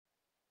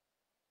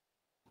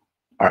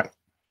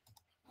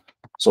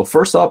So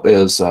first up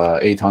is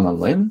Eitan and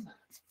Lin.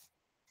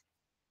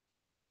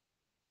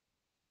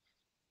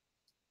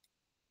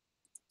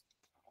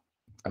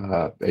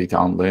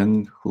 Eitan,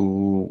 Lin,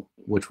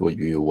 which would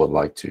you would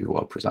like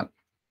to present?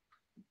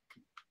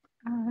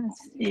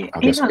 Let's see. I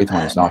guess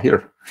Eitan is not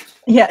here.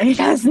 Yeah,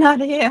 Eitan's not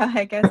here.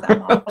 I guess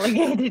I'm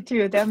obligated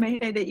to. That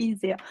made it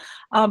easier.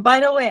 By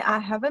the way, I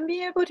haven't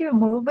been able to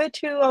move it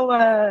to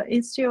our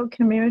Istio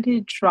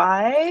community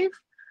drive,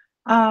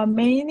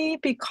 mainly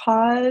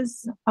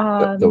because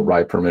The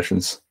right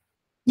permissions.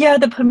 Yeah,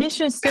 the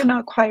permission is still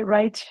not quite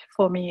right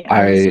for me.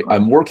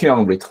 I'm working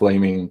on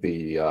reclaiming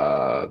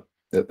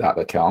that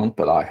account,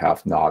 but I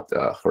have not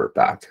heard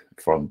back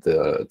from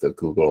the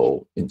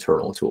Google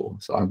internal tool,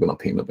 so I'm going to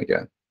ping them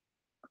again.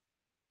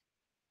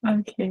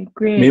 Okay,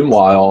 great.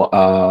 Meanwhile,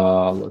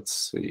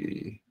 let's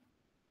see.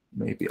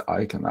 Maybe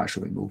I can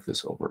actually move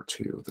this over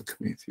to the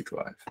community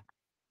drive.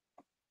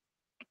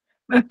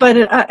 But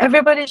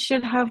everybody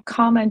should have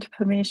comment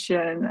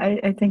permission.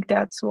 I think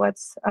that's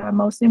what's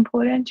most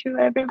important to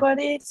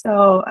everybody.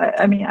 So,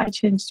 I mean, I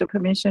changed the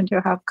permission to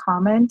have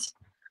comment.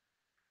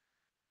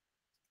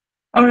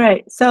 All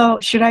right, so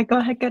should I go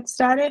ahead and get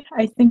started?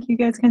 I think you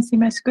guys can see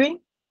my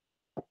screen.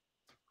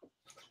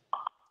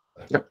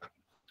 Yep.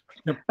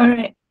 All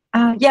right.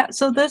 Yeah,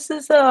 so this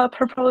is a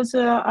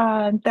proposal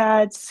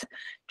that's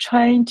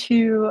trying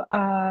to,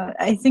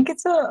 I think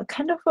it's a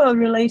kind of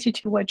related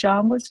to what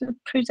John was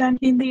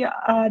presenting the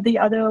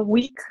other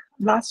week,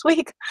 last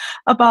week,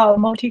 about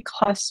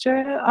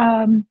multi-cluster.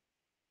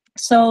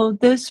 So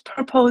this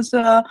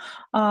proposal,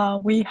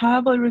 we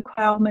have a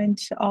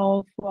requirement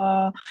of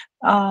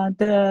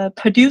the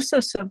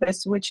producer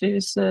service, which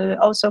is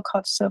also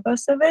called server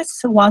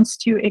service, wants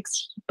to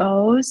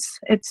expose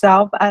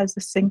itself as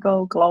a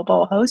single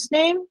global host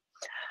name.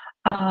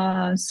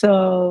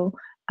 So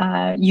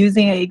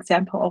using an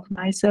example of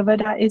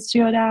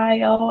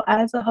myserver.istio.io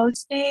as a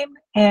host name,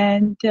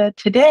 and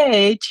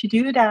today to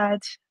do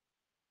that,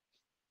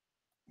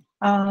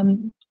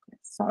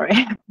 sorry,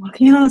 I'm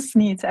working on a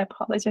sneeze. I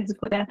apologize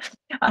for that.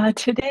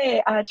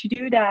 Today, to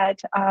do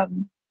that,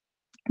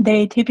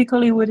 they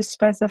typically would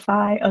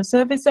specify a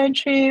service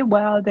entry,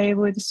 while they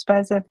would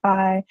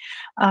specify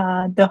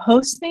the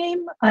host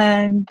name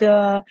and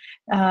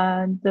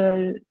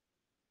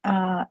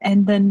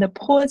then the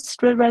port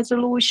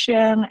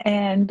resolution,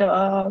 and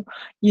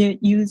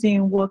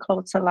using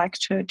workload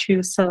selector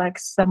to select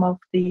some of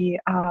the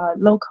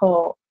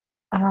local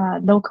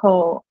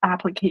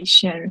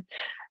application.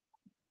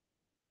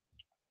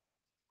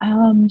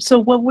 So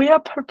what we are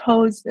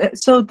proposing,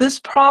 so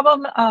this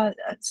problem,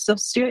 so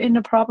still in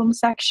the problem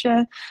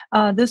section,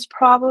 this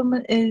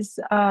problem is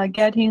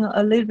getting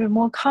a little bit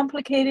more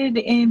complicated,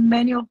 and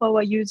many of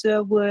our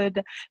users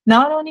would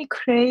not only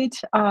create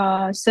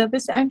a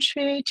service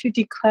entry to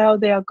declare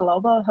their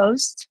global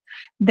host,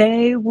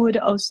 they would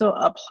also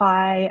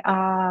apply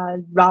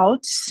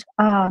routes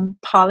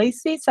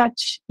policies,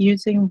 such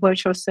using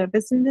virtual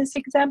service in this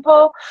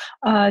example,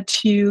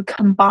 to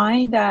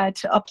combine that,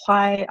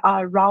 apply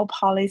a route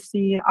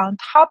policy on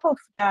top of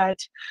that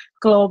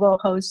global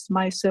host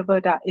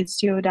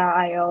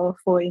myserver.istio.io.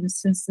 For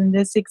instance, in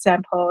this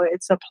example,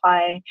 it's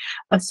applying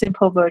a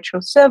simple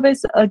virtual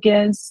service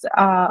against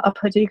a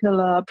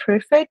particular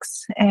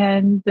prefix,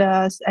 and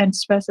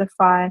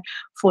specify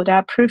for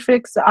that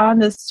prefix on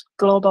this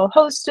global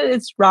host,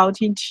 it's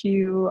routing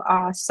to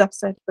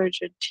subset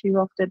version 2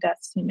 of the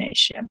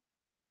destination.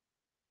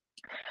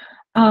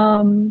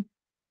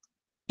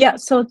 Yeah,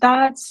 so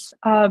that's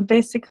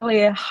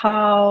basically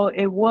how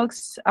it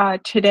works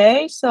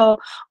today. So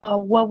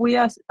what we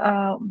are,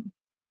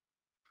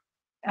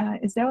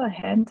 is there a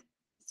hand?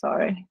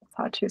 Sorry, it's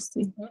hard to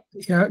see.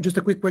 Yeah, just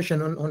a quick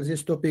question on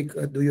this topic.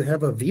 Do you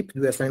have a VIP?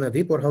 Do you assign a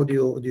VIP, or how do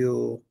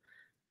you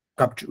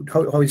capture?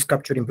 How is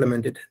capture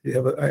implemented? Do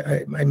you have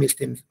I missed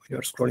him when you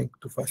are scrolling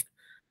too fast.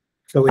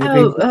 So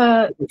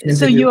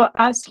so you are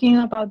asking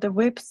about the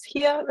VIPs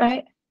here,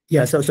 right?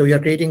 Yeah, so you are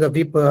creating a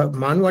VIP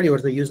manually, or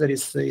the user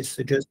is just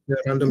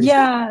randomly?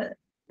 Yeah,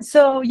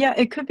 so yeah,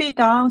 it could be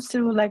done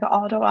through like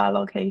auto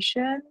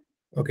allocation.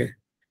 Okay.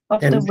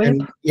 Of the VIP.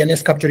 And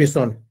ENS capture is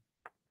on.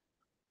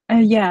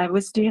 Yeah, it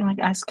was doing like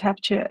S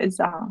capture is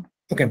on.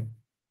 Okay,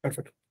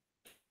 perfect.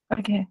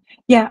 Okay,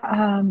 yeah.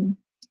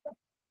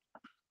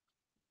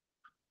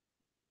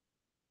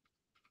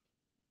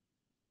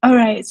 All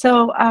right,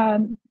 so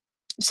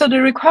so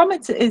the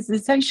requirement is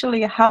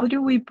essentially how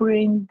do we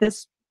bring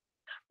this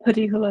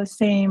particular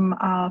same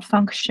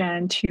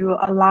function to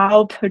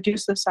allow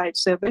producer side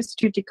service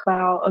to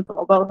declare a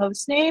global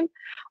host name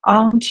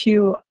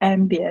onto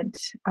Ambient,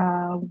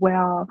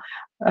 where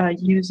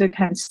user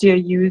can still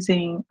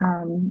using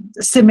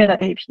similar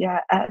API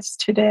as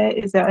today.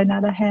 Is there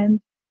another hand?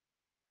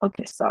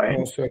 Okay, sorry.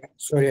 Oh,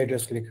 sorry, I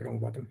just clicked the wrong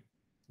button.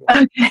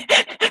 Okay,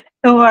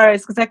 no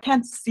worries, because I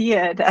can't see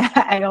it.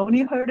 I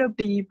only heard a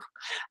beep.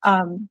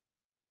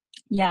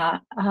 Yeah.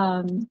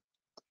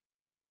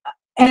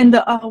 And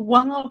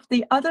one of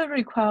the other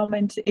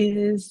requirements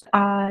is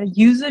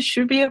users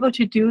should be able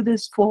to do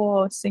this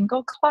for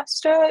single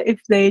cluster if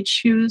they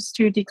choose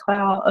to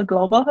declare a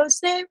global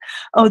hostname,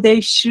 or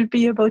they should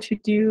be able to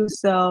do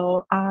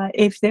so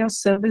if their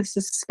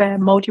services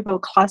span multiple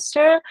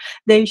cluster.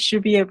 They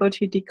should be able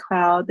to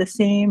declare the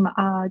same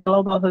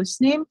global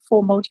hostname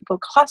for multiple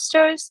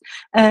clusters,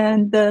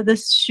 and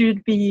this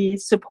should be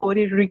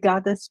supported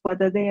regardless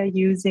whether they are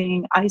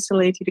using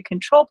isolated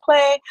control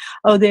plane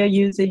or they're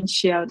using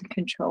shared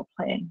control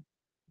plane.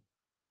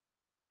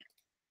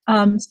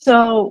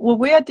 So what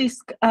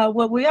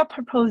we are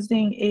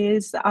proposing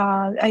is,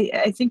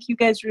 I think you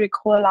guys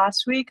recall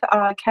last week,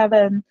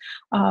 Kevin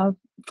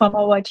from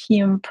our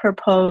team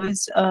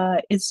proposed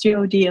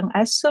Istio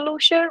DNS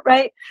solution,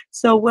 right?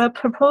 So we're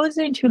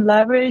proposing to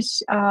leverage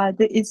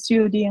the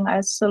Istio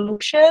DNS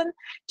solution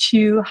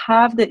to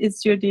have the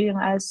Istio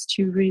DNS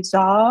to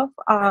resolve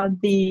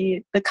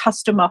the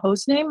customer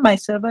hostname,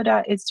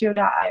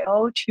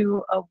 myserver.istio.io,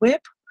 to a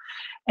WIP,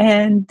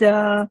 and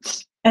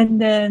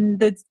then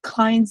the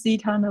client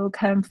zTunnel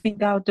can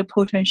figure out the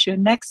potential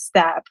next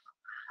step.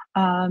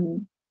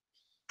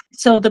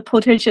 So the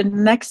potential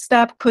next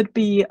step could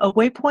be a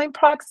waypoint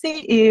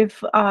proxy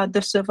if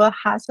the server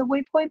has a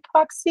waypoint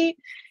proxy,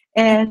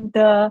 and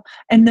the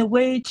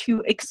way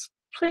to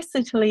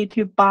explicitly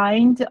to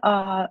bind.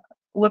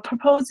 We're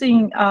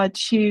proposing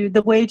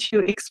the way to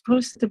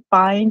explicitly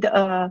bind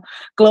a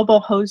global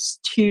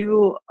host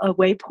to a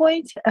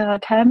waypoint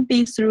can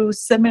be through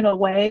similar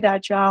way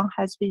that John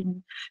has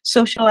been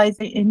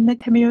socializing in the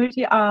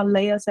community on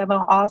Layer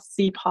 7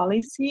 RC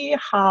policy,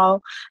 how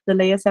the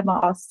Layer 7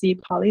 RC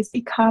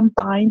policy can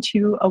bind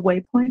to a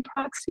waypoint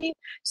proxy.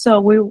 So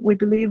we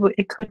believe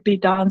it could be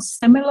done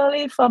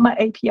similarly from an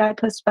API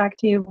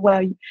perspective,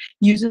 where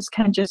users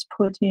can just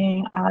put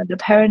in the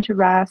parent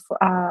ref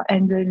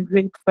and then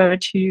refer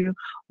to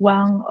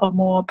one or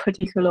more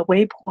particular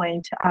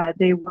waypoint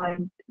they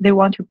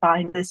want to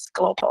bind this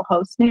global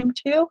host name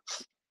to.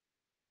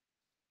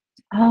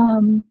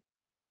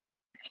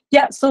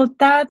 Yeah, so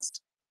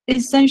that's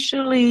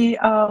essentially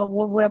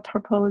what we're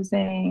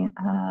proposing.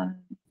 I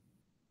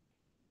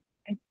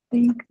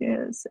think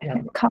there's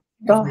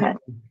go ahead.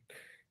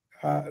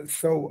 I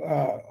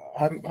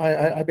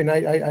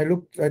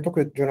talked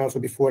with John also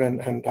before,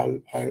 and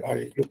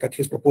I looked at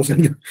his proposal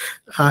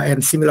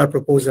and similar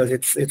proposals.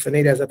 It's an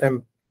area that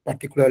I'm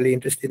particularly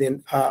interested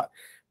in.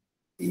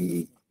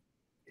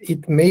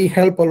 It may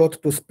help a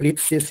lot to split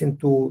this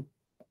into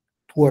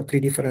 2 or 3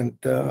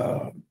 different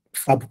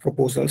sub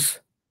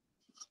proposals.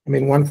 I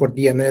mean, one for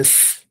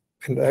DNS,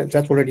 and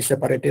that's already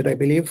separated, I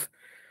believe.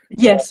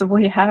 Yes,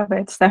 we have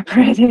it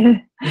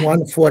separated.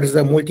 One for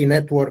the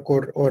multi-network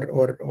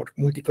or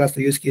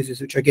multi-cluster use cases,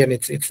 which again,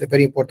 it's a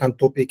very important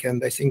topic,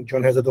 and I think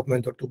John has a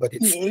document or 2, but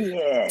it's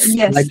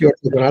slightly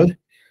orthogonal.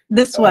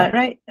 This one,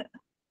 right?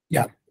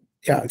 Yeah.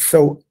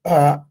 So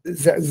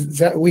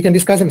we can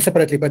discuss them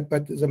separately, but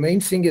the main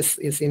thing is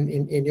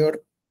in your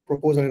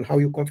proposal and how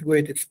you configure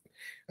it. It's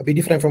a bit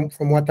different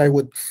from what I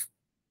would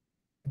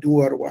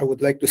do or I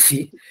would like to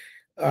see.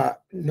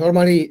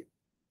 Normally,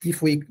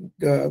 if we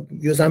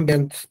use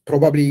Ambient,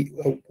 probably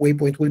a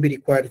waypoint will be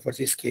required for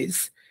this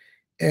case.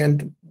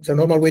 And the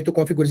normal way to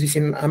configure this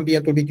in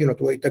Ambient will be, to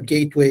write a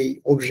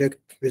gateway object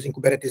using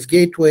Kubernetes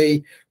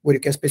gateway, where you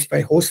can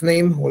specify host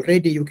name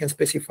already. You can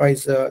specify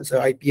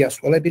the IP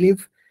as well, I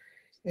believe.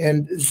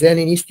 And then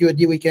in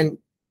IstioD, we can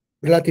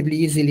relatively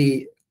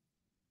easily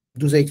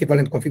do the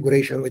equivalent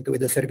configuration with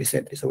the service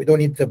entry. So we don't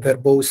need the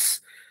verbose,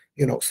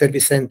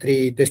 service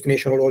entry,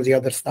 destination, or all the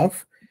other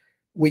stuff.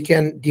 We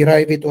can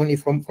derive it only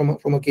from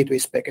a gateway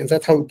spec. And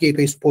that's how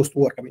gateway is supposed to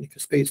work. I mean, if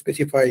you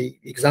specify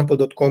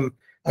example.com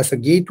as a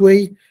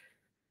gateway,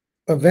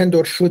 a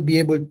vendor should be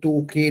able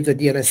to create the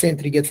DNS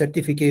entry, get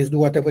certificates, do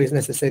whatever is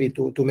necessary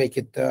to make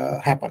it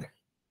happen.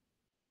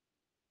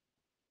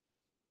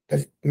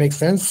 Does it make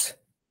sense?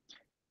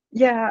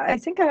 Yeah, I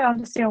think I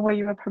understand what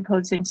you were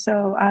proposing.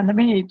 So let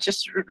me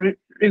just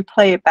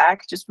replay it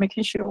back, just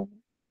making sure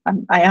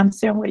I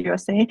understand what you're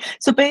saying.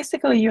 So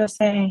basically, you're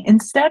saying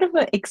instead of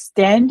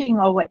extending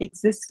our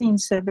existing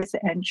service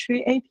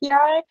entry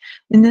API,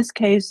 in this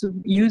case,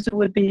 user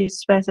would be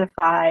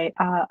specify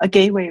a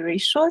gateway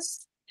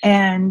resource,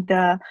 and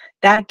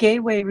that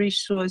gateway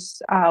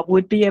resource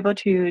would be able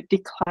to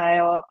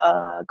declare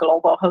a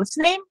global host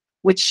name,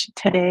 which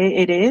today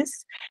it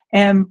is,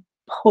 and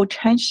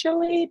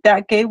potentially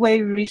that gateway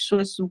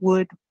resource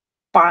would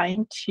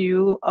bind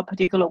to a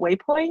particular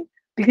waypoint,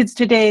 because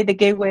today the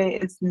gateway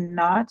is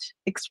not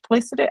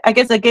explicit. I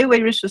guess the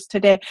gateway resource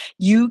today,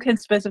 you can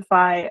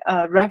specify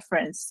a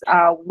reference,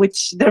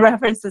 which the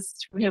reference is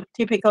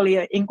typically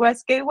an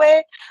ingress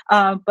gateway,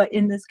 but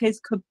in this case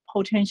could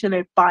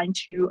potentially bind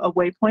to a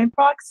waypoint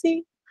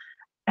proxy.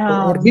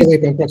 Or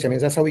waypoint proxy. I mean,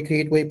 that's how we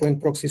create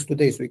waypoint proxies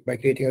today, so by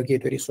creating a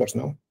gateway resource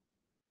now.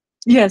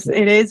 Yes,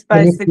 it is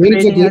by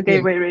creating a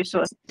gateway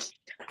resource.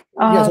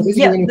 So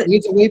basically, when you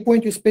create a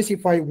waypoint, you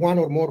specify one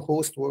or more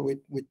hosts with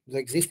the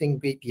existing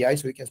API.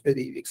 So you can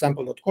specify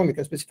example.com, you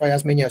can specify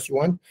as many as you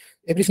want.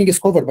 Everything is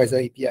covered by the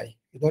API.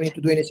 You don't need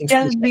to do anything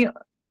special.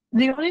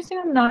 The only thing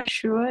I'm not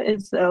sure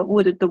is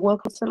would the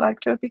workload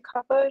selector be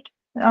covered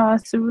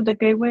through the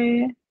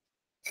gateway?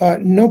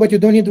 No, but you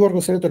don't need the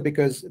workload selector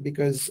because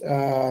it's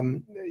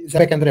a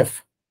backend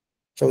ref.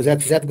 So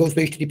that goes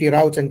to HTTP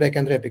routes and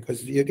backend ref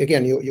because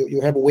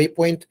you have a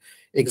waypoint.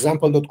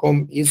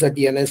 Example.com is a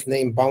DNS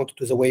name bound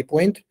to the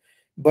waypoint,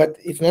 but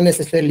it's not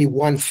necessarily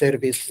one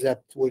service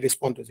that will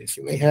respond to this.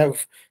 You may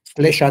have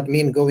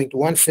 /admin going to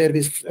one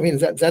service. I mean,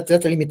 that's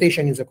a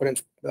limitation in the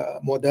current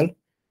model,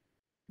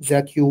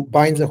 that you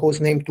bind the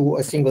host name to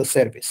a single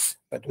service.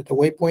 But with a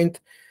waypoint,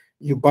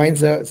 you bind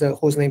the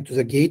host name to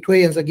the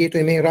gateway, and the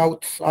gateway may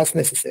route as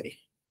necessary.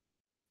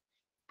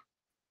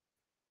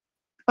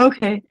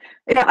 Okay,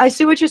 yeah, I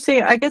see what you're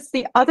saying. I guess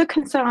the other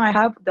concern I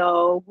have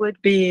though would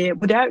be,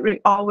 would that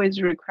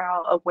always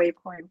require a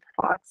waypoint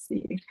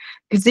proxy?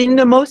 Because in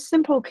the most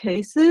simple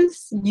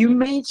cases, you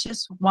may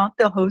just want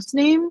the host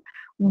name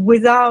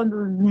without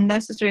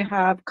necessarily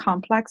have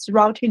complex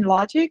routing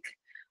logic.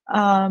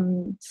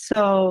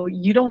 So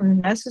you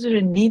don't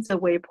necessarily need the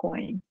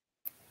waypoint.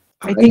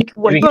 I think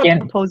what you're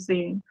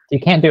proposing. You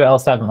can't do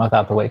L7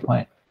 without the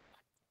waypoint.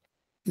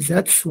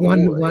 That's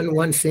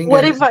one thing.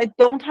 What if I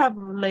don't have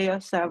layer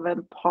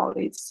 7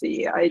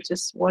 policy? I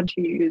just want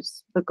to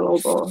use the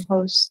global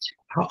host.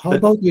 How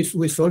about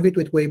we solve it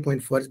with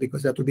waypoint first,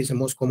 because that will be the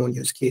most common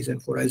use case,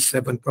 and for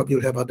L7 probably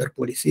you'll have other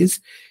policies.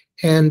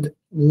 And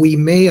we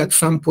may at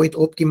some point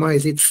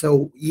optimize it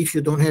so if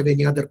you don't have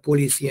any other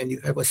policy and you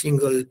have a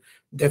single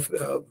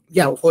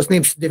host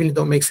names definitely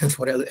don't make sense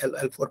for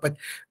L4, but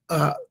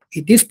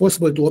it is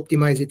possible to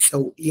optimize it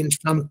so in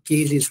some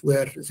cases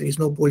where there is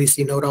no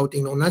policy, no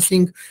routing, no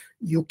nothing,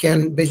 you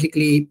can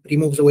basically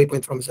remove the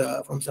waypoint from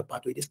the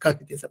path. We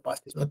discussed it in the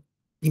past. It's not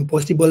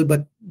impossible,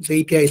 but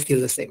the API is still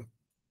the same.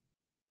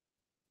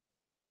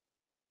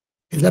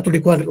 And that will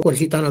require, of course,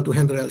 zTunnel to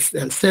handle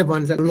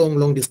L7. That's a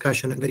long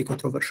discussion and very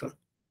controversial.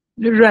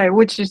 Right,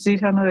 which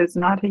zTunnel is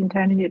not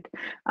intended.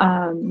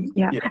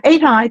 Yeah.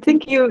 Eitan, I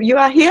think you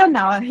are here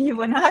now. You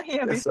were not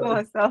here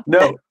before, so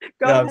no.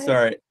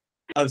 ahead.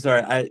 I'm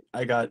sorry.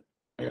 I got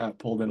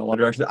pulled in a lot of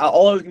directions.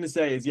 All I was going to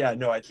say is,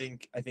 I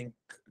think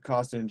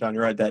Costin and John,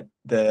 you're right that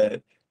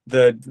the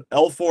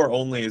L4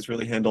 only is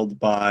really handled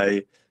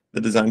by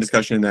the design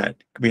discussion that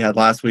we had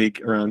last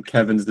week around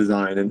Kevin's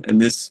design,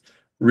 and this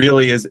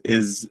really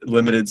is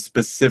limited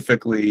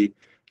specifically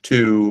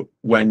to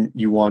when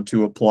you want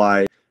to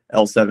apply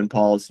L7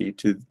 policy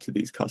to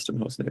these custom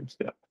host names.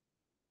 Yeah.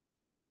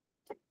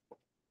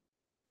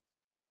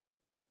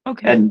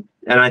 Okay.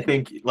 And I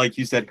think, like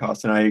you said,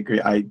 Costin, I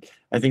agree. I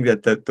think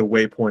that the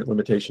waypoint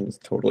limitation is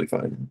totally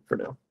fine for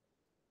now.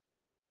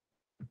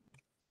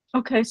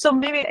 Okay, so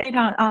maybe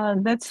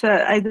Eitan,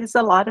 there's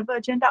a lot of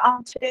agenda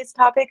on today's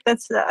topic.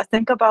 Let's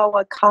think about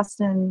what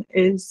Costin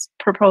is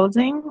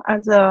proposing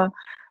as a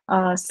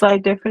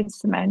slight different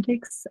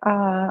semantics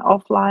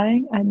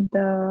offline, and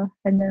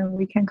then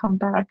we can come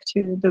back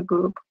to the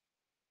group.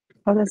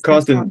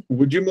 Costin,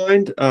 would you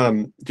mind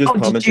just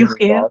commenting your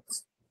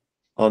thoughts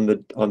on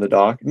the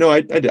doc? No,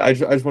 I did. I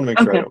just want to make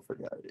sure I don't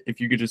forget.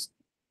 If you could just,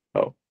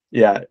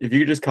 if you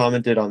could just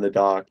comment it on the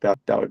doc, that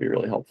would be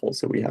really helpful.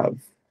 So we have,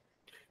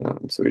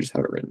 so we just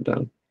have it written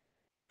down.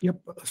 Yep.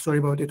 Sorry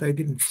about it. I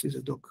didn't see the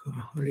doc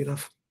early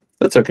enough.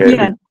 That's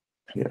okay.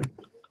 Yeah.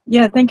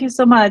 Yeah, thank you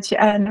so much.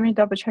 And let me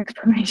double check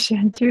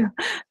permission too.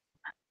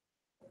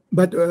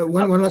 But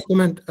one last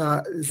comment.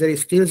 There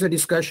is still a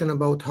discussion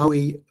about how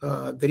we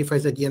verify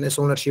the DNS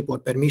ownership or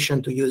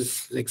permission to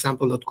use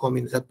example.com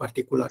in that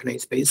particular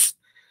namespace.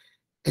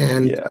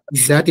 And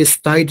that is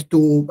tied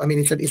to, I mean,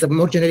 it's a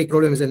more generic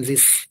problem than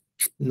this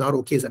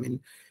narrow case. I mean,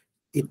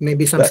 it may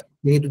be something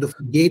we need to do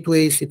for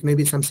gateways. It may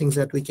be something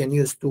that we can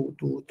use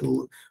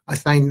to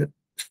assign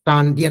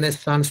DNS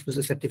stans to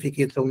the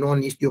certificate, so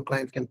non-Istio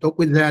client can talk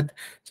with that.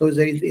 So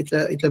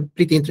it's a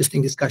pretty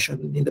interesting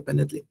discussion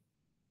independently.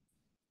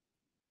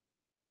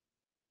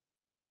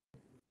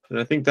 And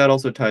I think that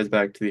also ties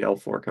back to the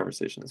L4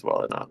 conversation as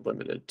well, and not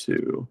limited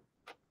to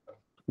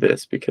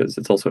this, because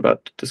it's also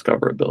about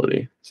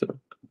discoverability. So.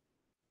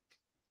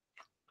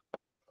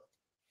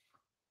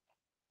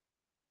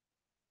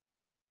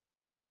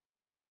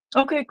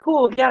 Okay,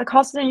 cool. Yeah,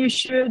 Costin, you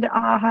should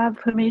have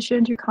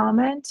permission to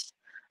comment.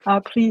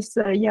 Please,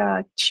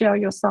 share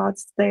your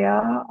thoughts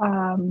there.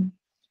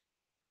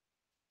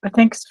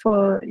 Thanks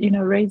for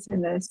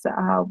raising this.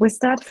 With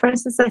that,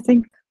 Francis, I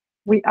think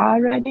we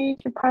are ready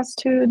to pass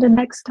to the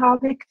next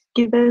topic,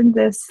 given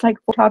this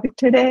topic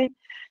today.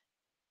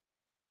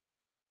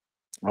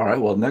 All right.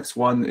 Well, next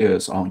one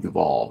is on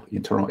Evolve,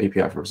 internal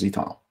API for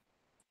zTunnel.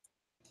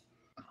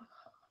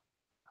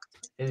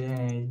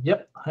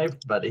 Yep. Hi,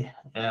 everybody.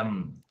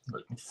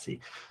 Let me see.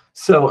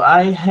 So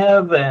I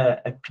have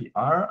a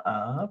PR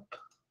app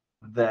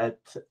that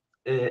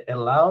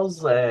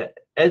allows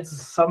adds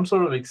some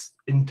sort of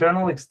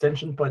internal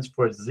extension points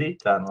for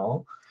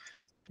zTunnel,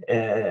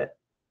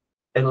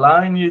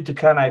 allowing you to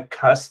kind of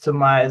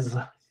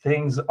customize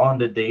things on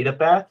the data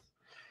path.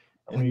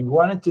 And we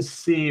wanted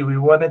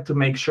to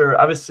make sure,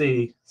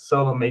 obviously,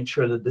 Solo made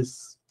sure that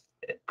this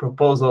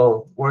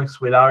proposal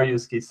works with our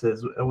use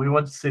cases, and we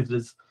want to see if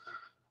there's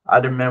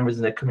other members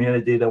in the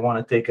community that want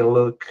to take a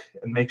look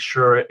and make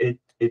sure it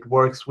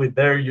works with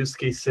their use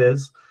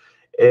cases.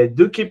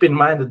 Do keep in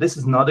mind that this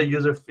is not a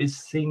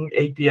user-facing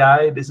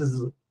API. This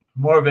is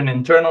more of an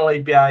internal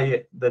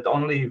API that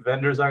only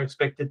vendors are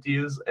expected to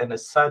use. And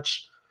as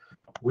such,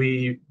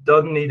 we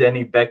don't need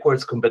any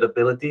backwards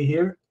compatibility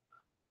here.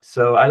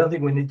 So I don't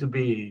think we need to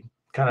be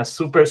kind of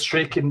super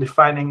strict in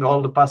defining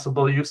all the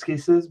possible use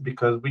cases,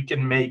 because we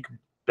can make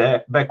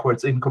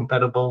backwards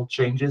incompatible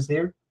changes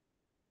here.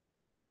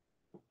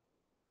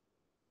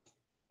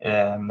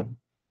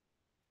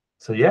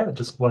 So yeah,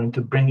 just wanted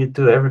to bring it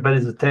to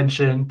everybody's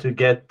attention to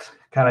get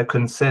kind of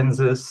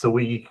consensus so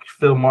we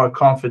feel more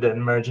confident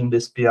merging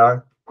this PR.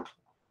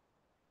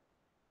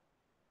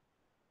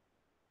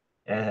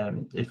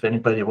 And if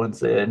anybody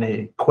wants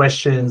any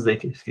questions, they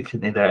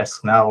can either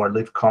ask now or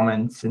leave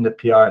comments in the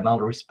PR and I'll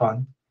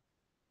respond.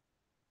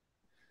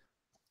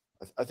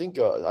 I think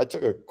I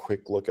took a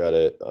quick look at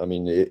it. I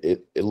mean,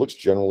 it looks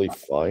generally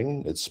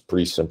fine. It's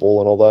pretty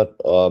simple and all that.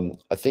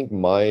 I think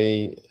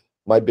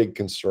my big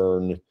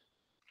concern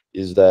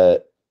is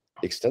that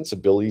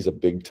extensibility is a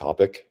big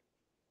topic.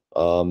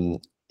 And,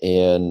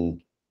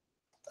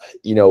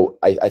 you know,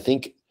 I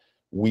think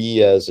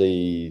we as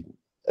a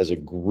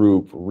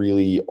group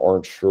really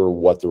aren't sure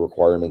what the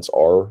requirements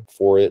are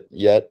for it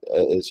yet,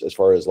 as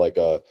far as like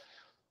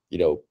you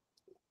know,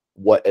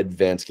 what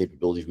advanced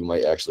capabilities we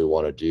might actually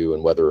want to do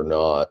and whether or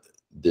not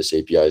this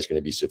API is going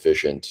to be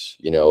sufficient,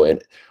 you know,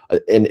 and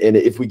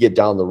if we get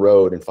down the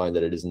road and find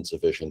that it isn't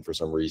sufficient for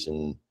some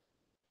reason,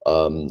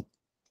 and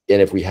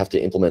if we have to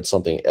implement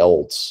something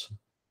else,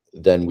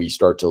 then we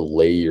start to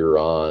layer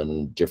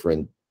on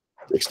different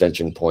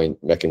extension point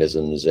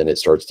mechanisms, and it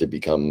starts to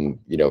become,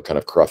 you know, kind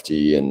of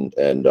crufty and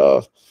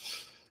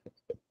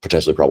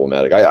potentially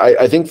problematic.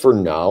 I think for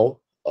now,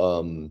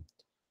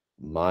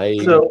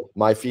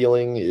 my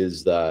feeling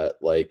is that,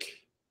 like,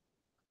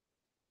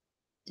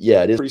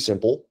 yeah, it is pretty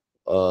simple.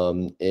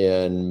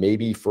 And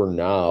maybe for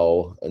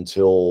now,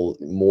 until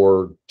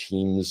more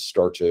teams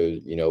start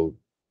to, you know,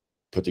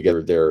 put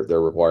together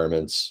their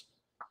requirements,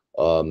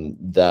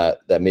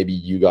 that maybe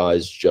you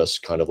guys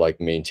just kind of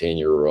like maintain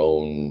your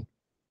own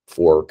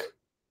fork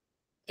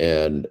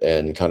and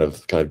kind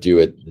of do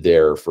it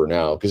there for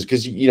now,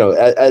 because you know,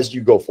 as you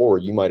go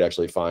forward, you might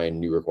actually find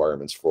new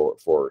requirements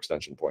for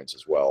extension points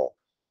as well.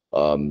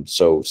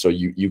 So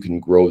you can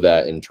grow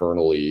that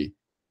internally,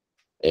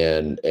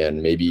 and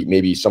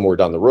maybe somewhere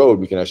down the road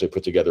we can actually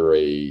put together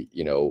a,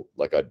 you know,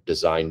 like a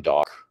design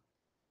doc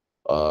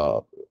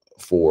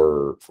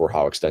for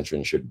how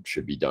extension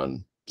should be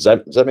done. Does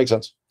that make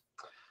sense?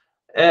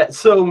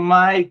 So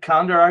my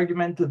counter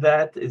argument to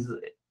that is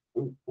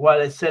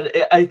what I said.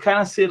 I kind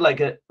of see it like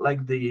if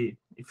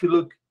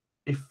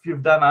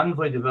you've done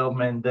Envoy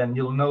development, then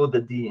you'll know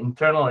that the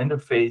internal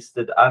interface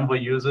that Envoy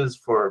uses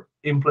for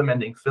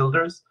implementing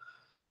filters,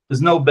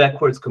 there's no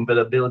backwards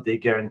compatibility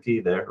guarantee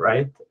there,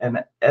 right?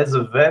 And as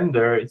a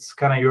vendor, it's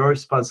kind of your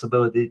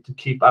responsibility to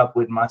keep up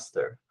with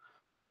master.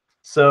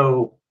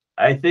 So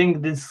I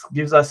think this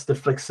gives us the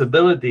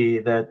flexibility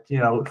that, you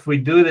know, if we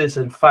do this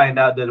and find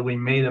out that we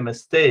made a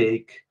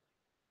mistake,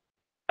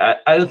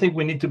 I don't think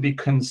we need to be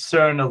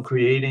concerned of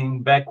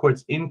creating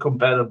backwards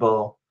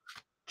incompatible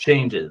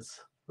changes,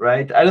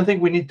 right? I don't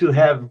think we need to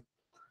have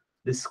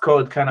this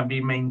code kind of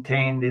be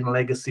maintained in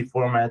legacy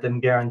format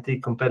and guarantee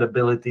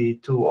compatibility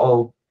to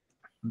all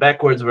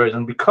backwards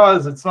version,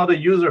 because it's not a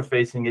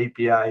user-facing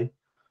API,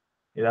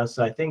 you know.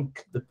 So I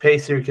think the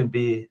pace here can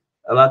be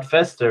a lot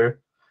faster.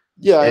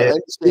 Yeah, I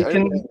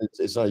understand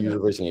it's not a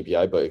user-facing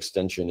API, but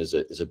extension is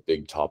a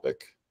big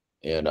topic,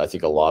 and I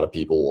think a lot of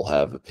people will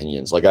have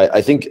opinions. Like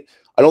I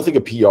don't think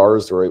a PR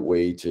is the right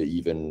way to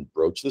even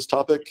broach this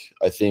topic.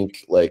 I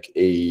think like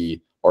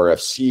a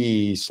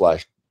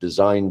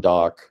RFC/design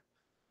doc,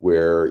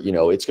 where, you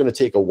know, it's going to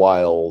take a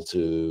while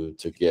to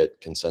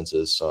get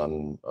consensus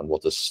on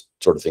what this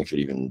sort of thing should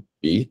even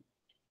be.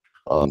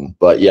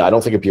 But yeah, I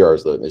don't think a PR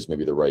is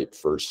maybe the right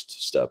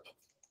first step.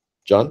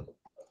 John?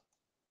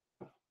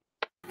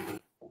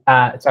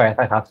 Sorry, I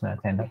thought Hopson had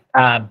his hand up.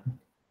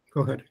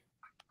 Go ahead.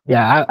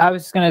 Yeah, I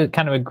was just going to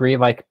kind of agree.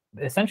 Like,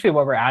 essentially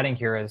what we're adding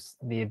here is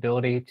the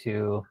ability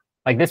to,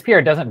 like, this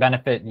PR doesn't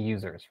benefit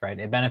users, right?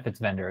 It benefits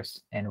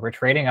vendors. And we're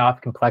trading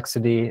off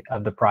complexity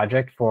of the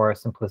project for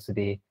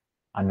simplicity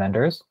on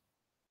vendors,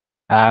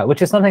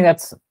 which is something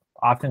that's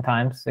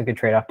oftentimes a good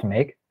trade-off to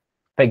make.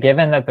 But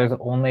given that there's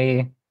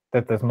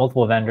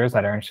multiple vendors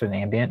that are interested in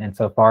Ambient, and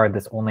so far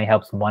this only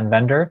helps one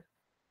vendor,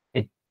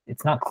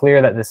 it's not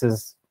clear that this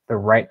is the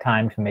right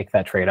time to make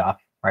that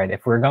trade-off, right?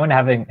 If we're going to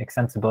have an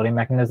extensibility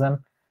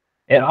mechanism,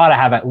 it ought to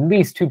have at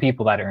least two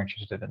people that are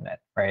interested in it,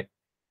 right?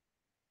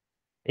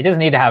 It doesn't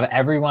need to have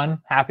everyone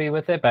happy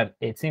with it, but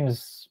it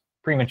seems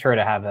premature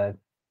to have a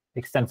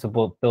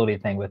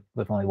extensibility thing with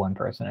only one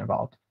person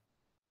involved.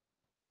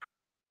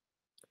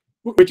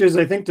 Which is,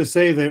 I think, to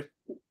say that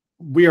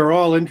we are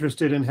all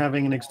interested in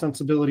having an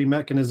extensibility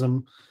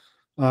mechanism,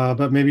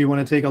 but maybe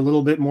want to take a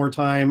little bit more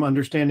time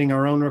understanding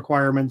our own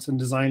requirements and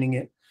designing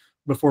it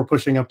before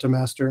pushing up to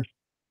master.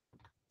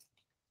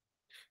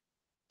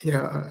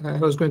 Yeah, I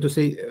was going to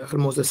say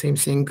almost the same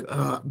thing,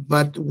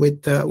 but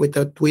with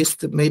a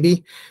twist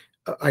maybe.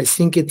 I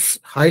think it's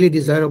highly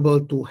desirable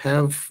to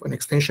have an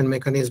extension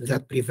mechanism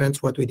that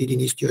prevents what we did in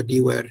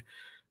Istio-D, where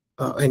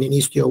and in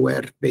Istio,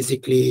 where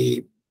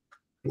basically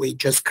we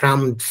just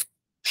crammed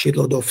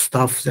shitload of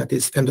stuff that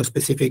is vendor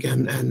specific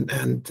and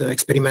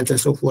experiments and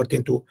so forth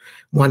into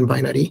one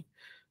binary.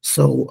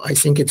 So I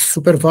think it's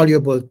super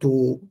valuable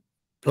to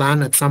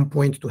plan at some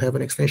point to have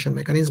an extension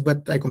mechanism,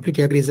 but I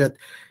completely agree that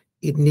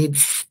it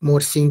needs more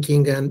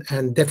thinking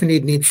and definitely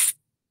it needs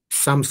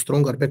some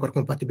stronger backward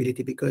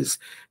compatibility, because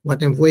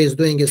what Envoy is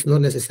doing is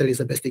not necessarily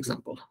the best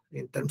example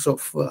in terms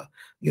of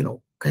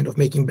kind of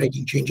making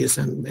breaking changes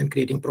and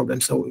creating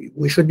problems. So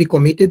we should be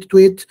committed to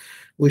it.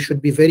 We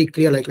should be very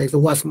clear, like the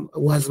WASM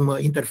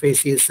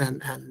interfaces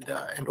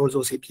and all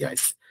those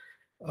APIs.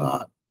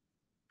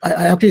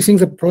 I actually think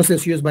the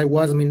process used by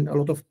WASM in a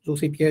lot of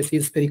those APIs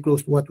is very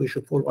close to what we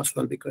should follow as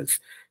well, because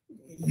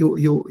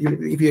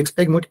if you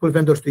expect multiple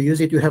vendors to use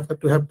it, you have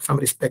to have some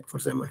respect for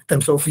them in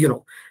terms of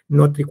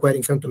not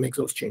requiring them to make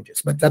those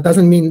changes. But that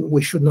doesn't mean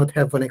we should not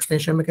have an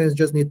extension mechanism.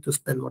 Just need to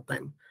spend more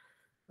time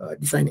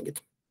designing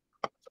it.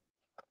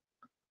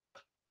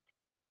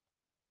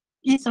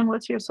 Ethan,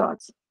 what's your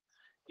thoughts?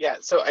 Yeah,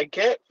 so I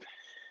get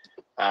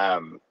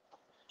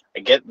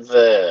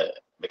the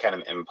kind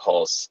of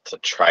impulse to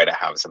try to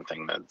have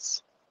something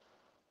that's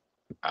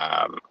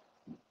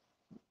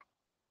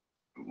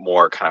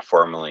more kind of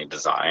formally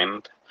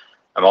designed.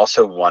 I'm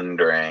also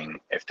wondering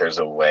if there's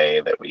a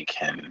way that we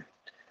can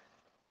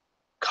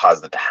cause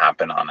that to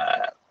happen on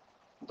a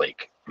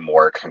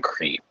more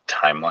concrete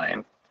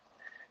timeline.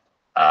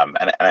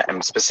 And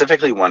I'm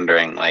specifically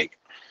wondering,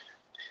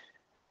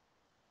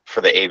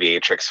 for the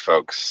Aviatrix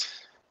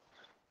folks,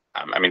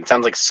 I mean, it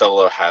sounds like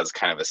Solo has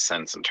kind of a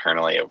sense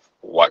internally of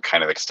what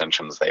kind of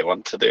extensions they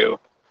want to do.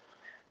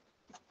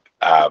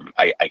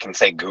 I can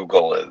say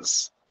Google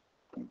is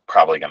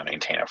probably going to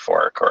maintain a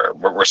fork, or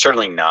we're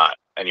certainly not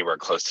anywhere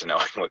close to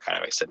knowing what kind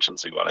of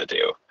extensions we want to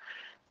do.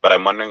 But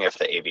I'm wondering if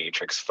the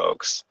Aviatrix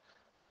folks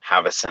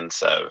have a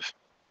sense of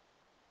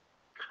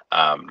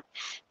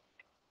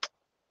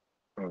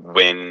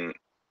when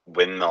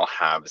they'll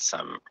have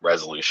some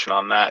resolution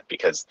on that,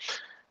 because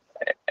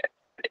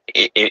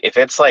if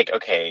it's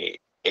okay,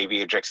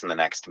 Aviatrix in the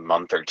next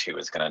month or two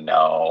is going to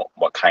know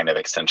what kind of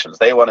extensions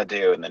they want to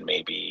do, and then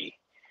maybe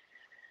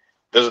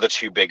those are the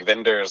two big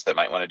vendors that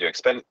might want to do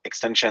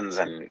extensions,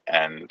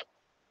 and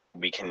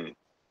we can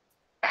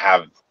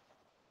have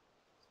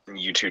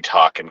you two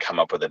talk and come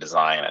up with a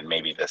design, and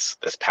maybe this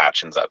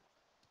patch ends up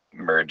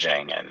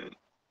merging in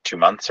 2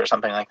 months or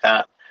something like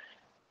that.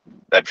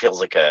 That feels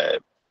like a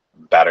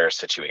better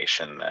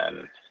situation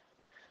than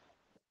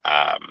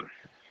kind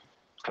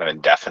of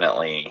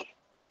indefinitely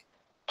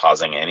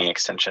pausing any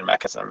extension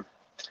mechanism.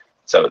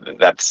 So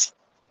that's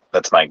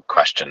my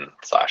question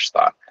 /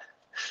 thought.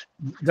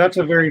 That's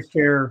a very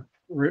fair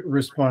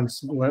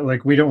response.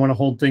 We don't want to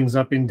hold things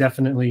up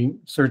indefinitely,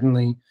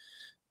 certainly.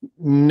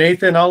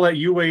 Nathan, I'll let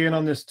you weigh in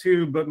on this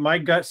too, but my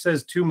gut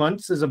says 2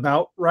 months is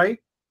about right.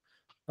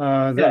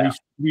 That we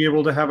should be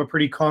able to have a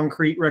pretty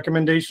concrete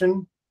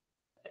recommendation.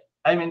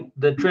 I mean,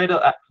 the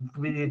trade-off,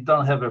 we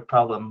don't have a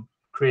problem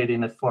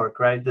creating a fork,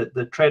 right?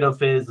 The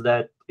trade-off is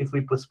that if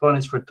we postpone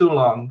it for too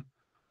long,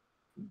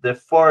 the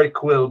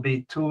fork will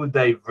be too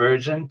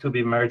divergent to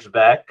be merged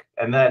back.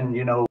 And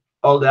then,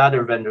 all the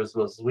other vendors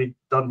we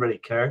don't really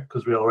care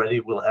because we already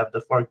will have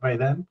the fork by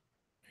then.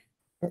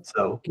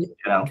 So, Can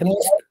I ask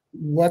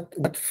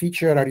what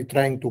feature are you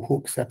trying to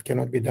hook that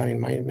cannot be done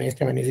in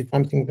mainstream? And is it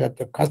something that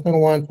the customer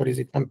wants, or is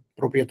it some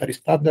proprietary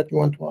stuff that you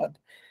want to add?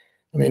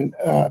 I mean,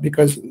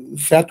 because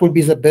that would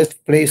be the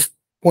best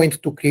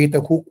point to create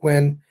a hook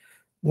when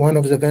one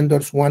of the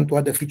vendors want to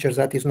add a feature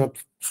that is not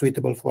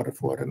suitable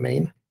for a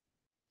main.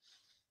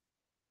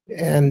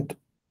 And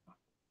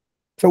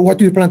so what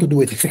do you plan to do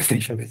with this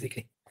extension,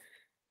 basically?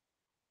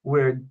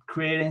 We're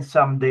creating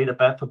some data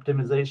path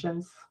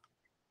optimizations.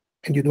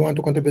 And you don't want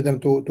to contribute them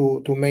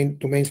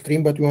to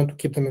mainstream, but you want to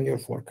keep them in your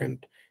fork,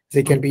 and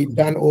they can be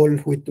done all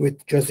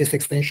with just this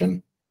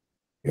extension.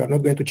 You are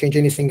not going to change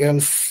anything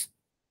else.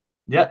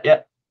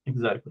 Yeah,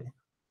 exactly.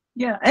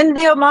 Yeah, and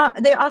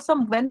there are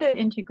some vendor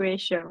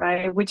integration,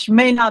 right, which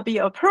may not be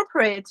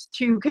appropriate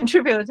to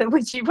contribute,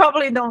 which you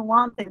probably don't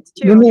want it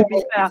to be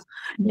fair.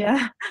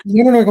 Yeah.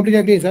 No, I completely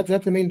agree.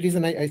 That's the main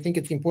reason I think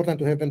it's important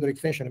to have vendor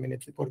extension. I mean,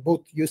 it's for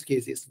both use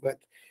cases, but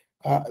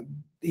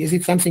is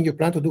it something you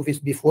plan to do this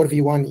before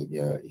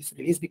V1 is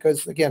released?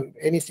 Because again,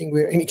 any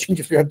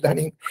changes we are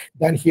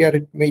done here,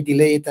 it may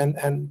delay it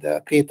and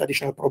create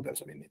additional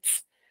problems. I mean,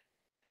 it's.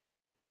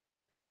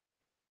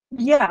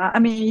 Yeah, I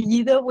mean,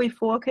 either we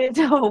fork it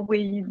or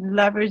we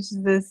leverage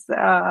this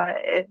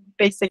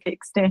basic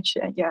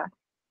extension. Yeah.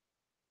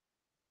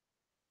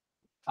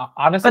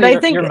 Honestly, but I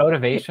think your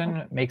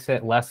motivation makes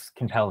it less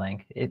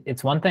compelling.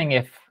 It's one thing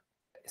if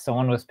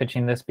someone was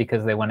pitching this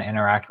because they want to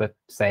interact with,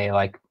 say,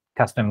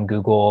 custom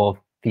Google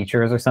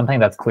features or something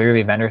that's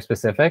clearly vendor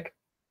specific.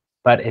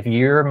 But if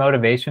your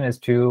motivation is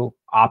to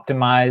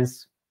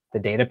optimize the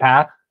data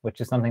path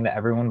which is something that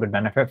everyone would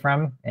benefit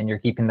from, and you're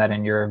keeping that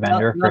in your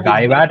vendor for not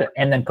value exactly. add,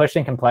 and then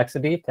pushing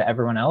complexity to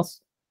everyone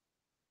else,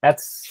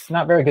 that's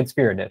not very good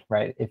spirited,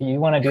 right? If you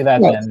want to do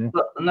that, Well, then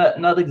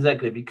Not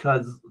exactly,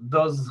 because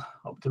those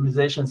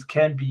optimizations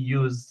can be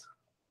used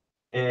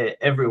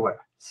everywhere.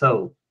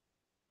 So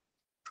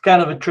it's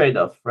kind of a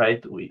trade-off,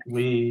 right?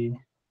 We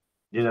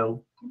you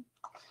know,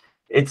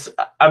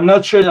 I'm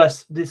not sure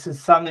that this is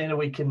something that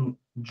we can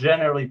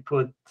generally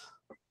put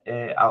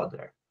out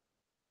there.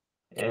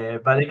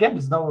 But again,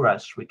 there's no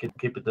rush. We can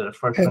keep it at the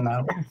first for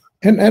now.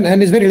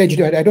 And it's very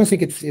legitimate. I don't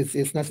think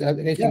it's not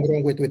anything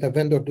wrong with a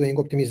vendor doing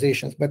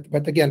optimizations.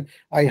 But again,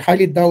 I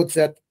highly doubt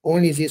that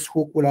only this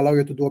hook will allow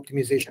you to do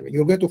optimization.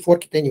 You're going to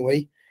fork it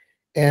anyway,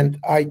 and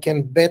I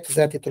can bet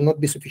that it will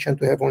not be sufficient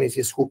to have only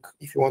this hook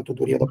if you want to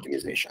do real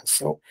optimization.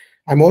 So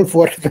I'm all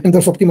for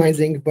vendors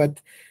optimizing, but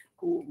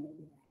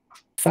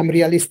some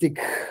realistic,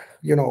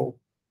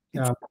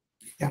 Yeah.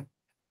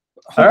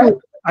 All right.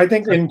 I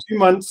think in 2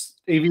 months,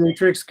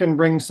 Aviatrix can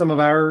bring some of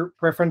our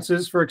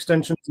preferences for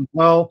extensions as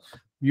well.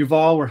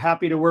 Yuval, we're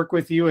happy to work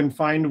with you and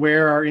find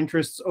where our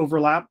interests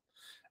overlap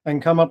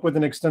and come up with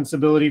an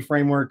extensibility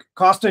framework.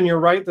 Costin,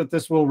 you're right that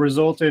this will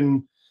result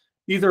in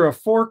either a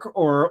fork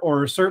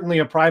or certainly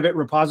a private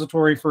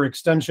repository for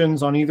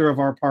extensions on either of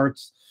our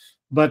parts.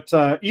 But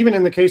even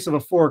in the case of a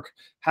fork,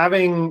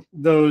 having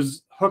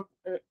those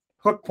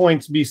hook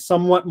points be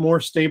somewhat more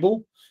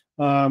stable,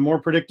 more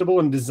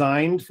predictable, and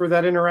designed for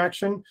that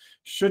interaction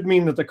should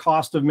mean that the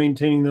cost of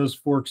maintaining those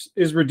forks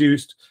is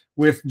reduced.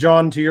 With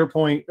John, to your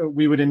point,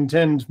 we would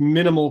intend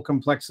minimal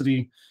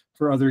complexity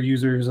for other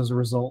users as a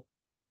result.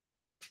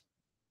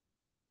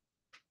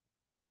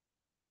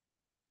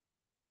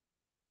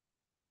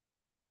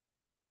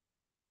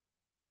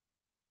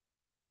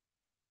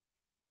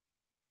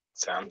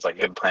 Sounds like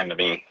a good plan to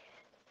me.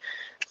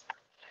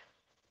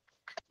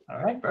 All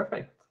right,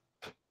 perfect.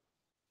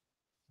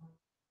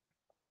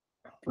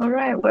 All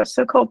right, we'll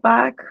circle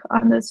back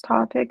on this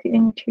topic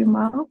in 2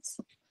 months.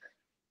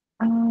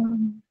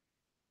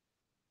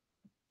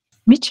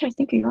 Mitch, I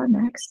think you're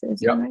next,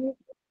 is Yep. that right?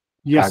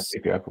 Yes.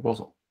 API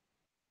proposal.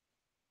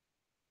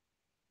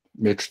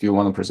 Mitch, do you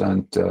want to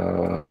present?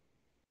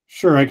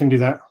 Sure, I can do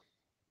that.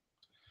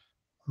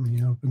 Let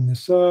me open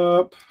this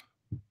up.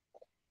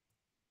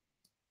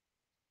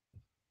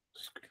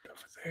 Scoot it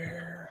over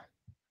there.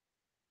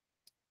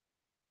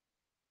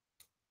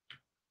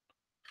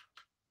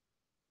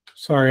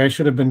 Sorry, I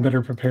should have been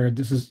better prepared.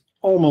 This is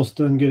almost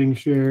done getting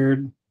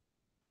shared.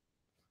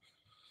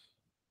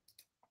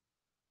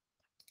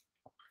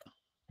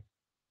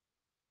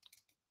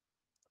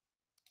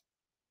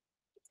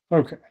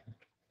 Okay.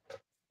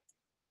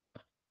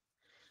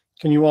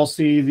 Can you all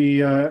see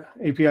the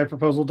API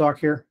proposal doc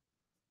here?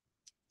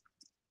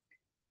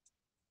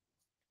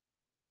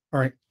 All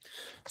right.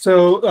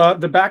 So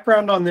the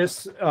background on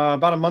this,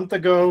 about a month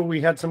ago,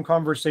 we had some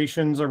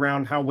conversations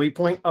around how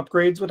waypoint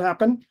upgrades would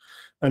happen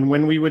and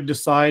when we would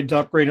decide to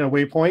upgrade a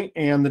waypoint.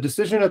 And the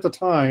decision at the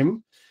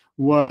time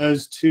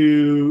was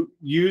to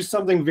use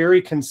something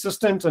very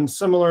consistent and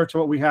similar to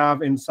what we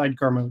have in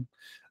sidecar mode.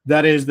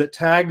 That is that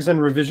tags and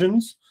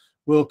revisions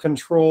will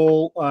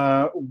control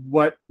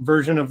what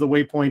version of the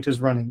waypoint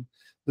is running.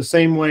 The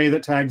same way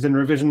that tags and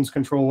revisions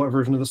control what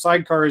version of the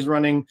sidecar is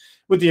running,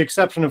 with the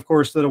exception, of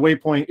course, that a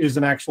waypoint is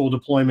an actual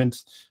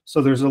deployment.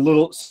 So there's a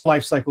little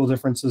life cycle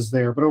differences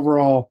there. But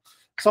overall,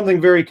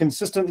 something very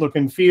consistent look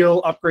and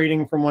feel.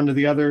 Upgrading from one to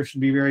the other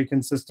should be very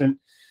consistent.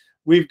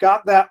 We've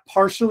got that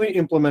partially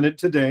implemented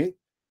today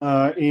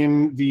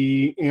in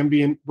the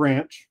Ambient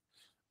branch.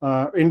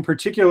 In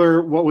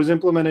particular, what was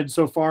implemented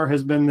so far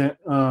has been that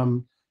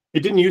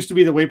it didn't used to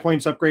be the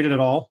waypoints upgraded at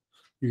all.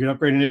 You could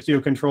upgrade an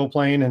Istio control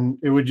plane and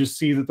it would just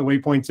see that the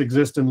waypoints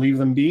exist and leave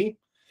them be.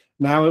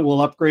 Now it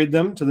will upgrade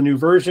them to the new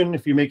version.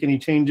 If you make any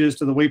changes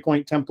to the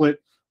waypoint template,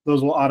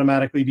 those will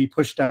automatically be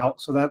pushed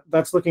out. So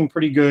that's looking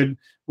pretty good.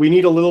 We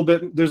need a little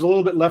bit, there's a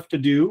little bit left to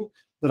do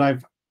that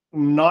I've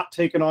not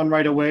taken on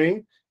right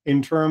away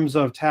in terms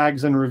of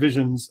tags and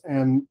revisions,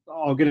 and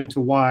I'll get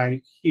into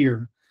why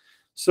here.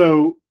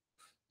 So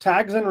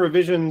tags and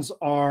revisions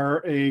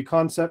are a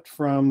concept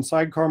from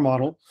Sidecar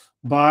Model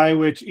by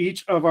which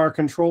each of our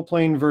control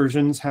plane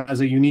versions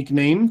has a unique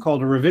name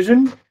called a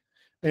revision,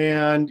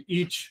 and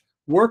each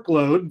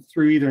workload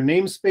through either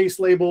namespace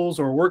labels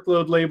or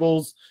workload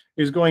labels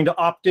is going to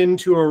opt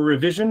into a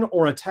revision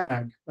or a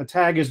tag. A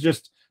tag is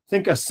just,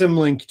 think a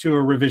symlink to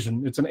a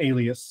revision. It's an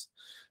alias,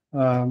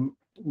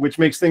 which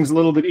makes things a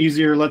little bit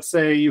easier. Let's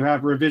say you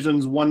have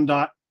revisions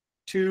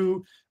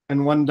 1.2 and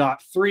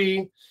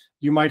 1.3.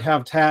 You might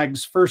have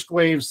tags first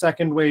wave,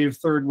 second wave,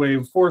 third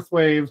wave, fourth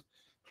wave.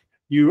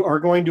 You are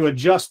going to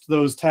adjust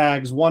those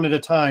tags one at a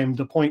time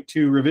to point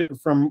to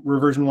from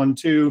version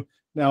 1.2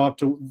 now up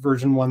to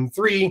version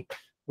 1.3,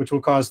 which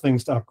will cause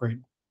things to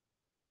upgrade.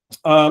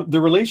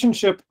 The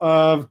relationship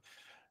of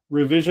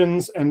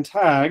revisions and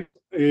tag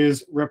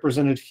is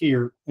represented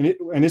here. And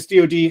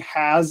IstioD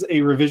has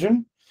a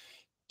revision.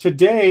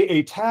 Today,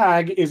 a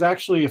tag is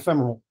actually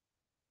ephemeral.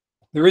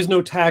 There is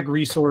no tag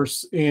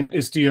resource in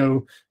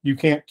Istio. You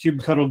can't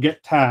kubectl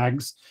get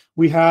tags.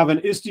 We have an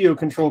Istio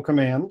control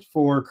command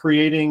for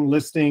creating,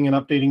 listing, and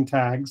updating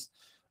tags.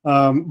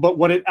 But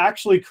what it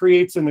actually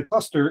creates in the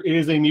cluster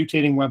is a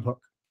mutating webhook.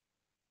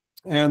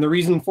 And the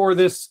reason for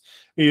this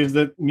is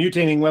that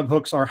mutating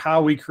webhooks are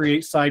how we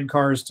create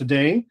sidecars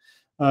today.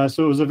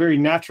 So it was a very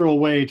natural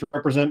way to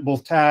represent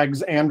both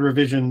tags and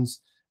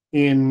revisions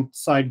in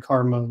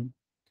sidecar mode.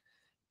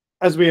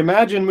 As we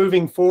imagine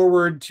moving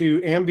forward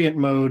to ambient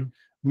mode,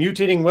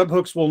 mutating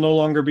webhooks will no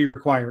longer be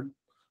required.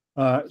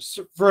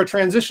 So for a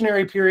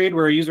transitionary period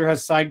where a user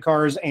has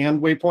sidecars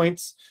and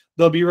waypoints,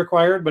 they'll be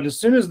required. But as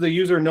soon as the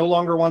user no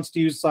longer wants to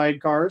use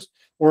sidecars,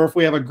 or if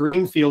we have a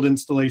greenfield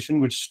installation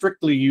which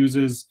strictly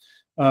uses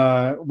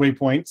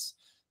waypoints,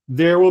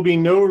 there will be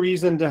no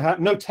reason to have,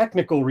 no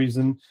technical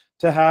reason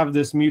to have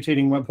this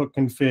mutating webhook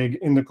config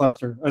in the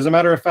cluster. As a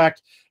matter of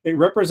fact, it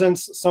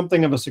represents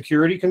something of a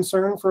security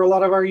concern for a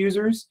lot of our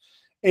users.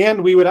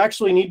 And we would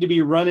actually need to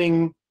be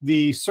running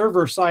the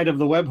server side of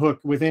the webhook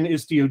within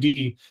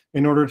Istio-D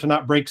in order to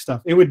not break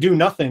stuff. It would do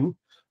nothing,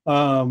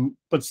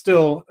 but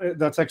still,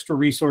 that's extra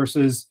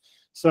resources.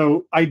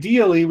 So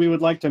ideally, we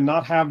would like to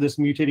not have this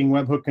mutating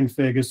webhook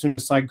config as soon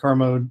as sidecar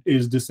mode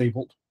is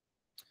disabled.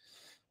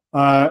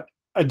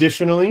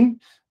 Additionally,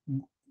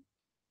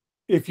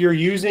 if you're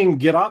using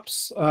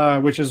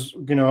GitOps, which is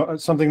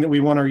something that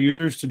we want our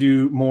users to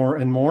do more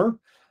and more,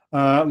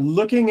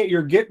 looking at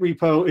your Git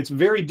repo, it's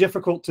very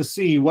difficult to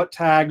see what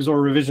tags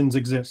or revisions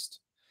exist.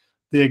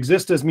 They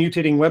exist as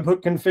mutating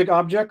webhook config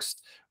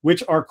objects,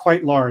 which are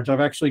quite large.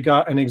 I've actually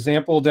got an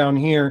example down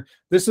here.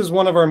 This is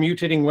one of our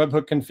mutating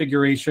webhook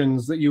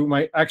configurations that you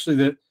might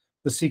actually,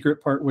 the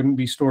secret part wouldn't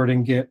be stored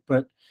in Git,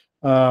 but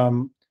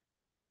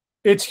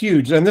it's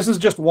huge. And this is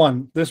just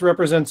one. This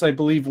represents, I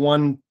believe,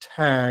 one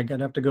tag.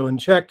 I'd have to go and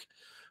check.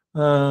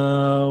 What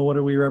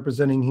are we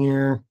representing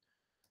here?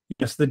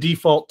 Yes, the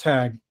default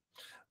tag.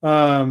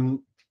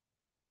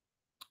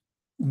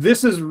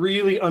 This is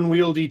really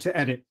unwieldy to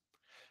edit.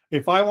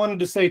 If I wanted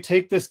to say,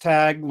 take this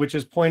tag, which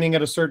is pointing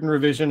at a certain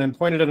revision, and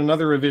point it at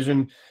another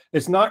revision,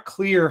 it's not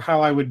clear how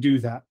I would do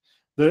that.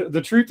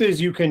 The truth is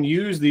you can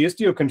use the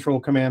Istio control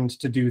command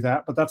to do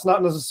that, but that's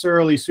not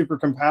necessarily super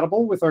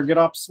compatible with our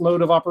GitOps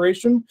mode of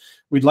operation.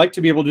 We'd like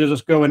to be able to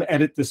just go and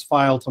edit this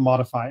file to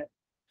modify it.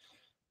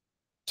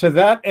 To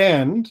that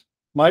end,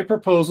 my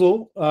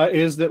proposal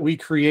is that we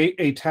create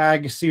a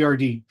tag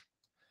CRD.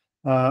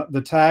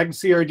 The tag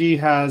CRD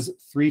has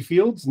 3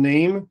 fields: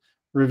 name,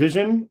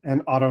 revision,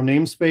 and auto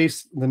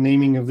namespace. The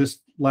naming of this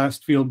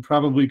last field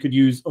probably could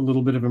use a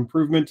little bit of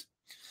improvement.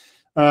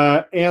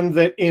 And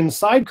that in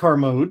sidecar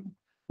mode,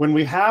 when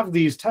we have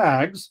these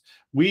tags,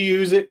 we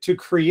use it to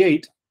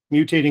create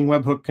mutating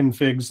webhook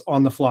configs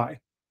on the fly.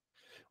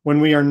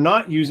 When we are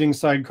not using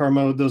sidecar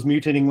mode, those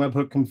mutating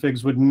webhook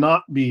configs would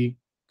not be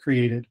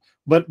created.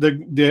 But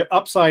the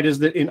upside is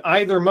that in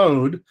either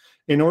mode,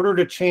 in order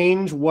to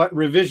change what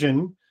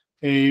revision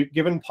a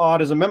given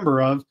pod is a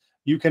member of,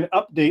 you can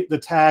update the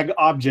tag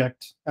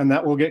object, and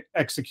that will get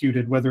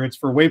executed, whether it's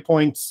for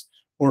waypoints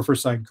or for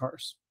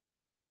sidecars.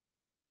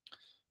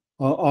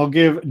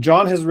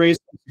 John has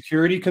raised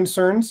security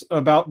concerns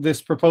about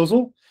this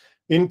proposal.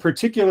 In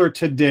particular,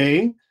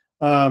 today,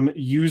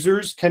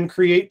 users can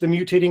create the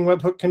mutating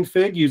webhook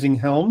config using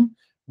Helm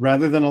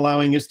rather than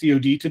allowing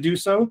Istio-D to do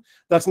so.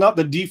 That's not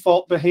the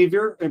default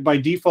behavior. By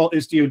default,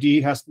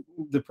 Istio-D has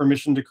the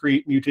permission to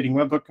create mutating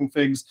webhook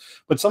configs,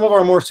 but some of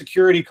our more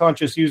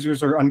security-conscious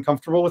users are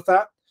uncomfortable with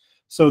that.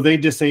 So they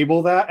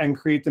disable that and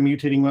create the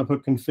mutating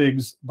webhook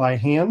configs by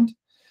hand.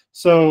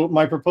 So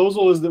my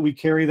proposal is that we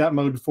carry that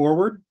mode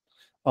forward,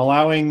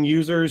 allowing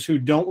users who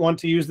don't want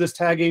to use this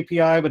tag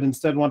API, but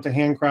instead want to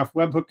handcraft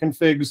webhook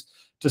configs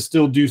to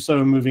still do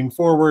so moving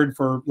forward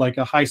for like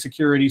a high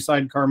security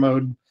sidecar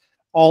mode.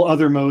 All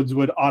other modes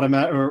would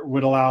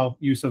allow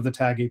use of the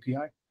tag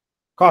API.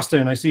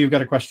 Kostin, I see you've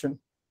got a question.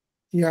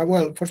 Yeah,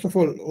 well, first of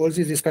all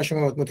this discussion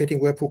about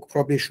mutating webhook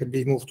probably should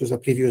be moved to the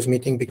previous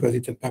meeting because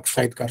it impacts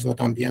sidecars,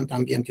 not ambient.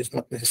 Ambient is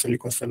not necessarily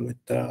concerned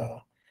with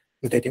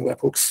mutating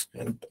webhooks,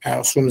 and I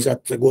assume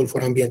that the goal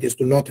for ambient is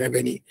to not have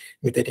any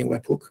mutating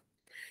webhook.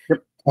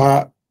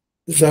 Yep.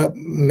 The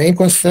main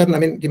concern, I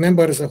mean,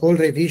 remember the whole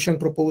revision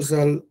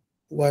proposal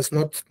was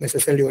not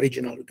necessarily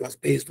original. It was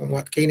based on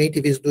what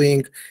Knative is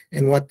doing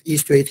and what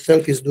Istio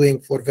itself is doing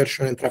for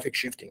version and traffic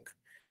shifting.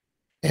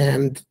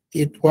 And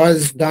it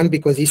was done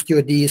because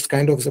Istio-D is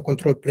kind of the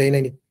control plane,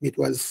 and it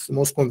was the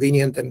most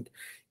convenient and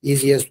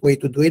easiest way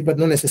to do it, but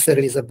not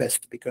necessarily the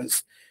best,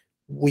 because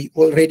we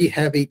already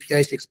have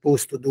APIs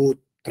exposed to do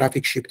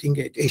traffic shifting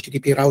at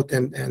HTTP route,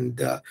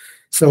 and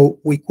so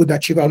we could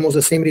achieve almost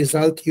the same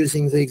result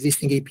using the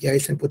existing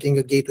APIs and putting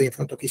a gateway in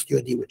front of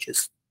Istio-D, which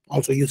is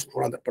also useful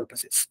for other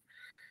purposes.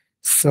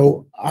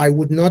 So I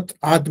would not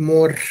add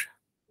more,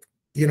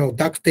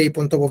 duct tape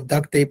on top of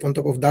duct tape on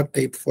top of duct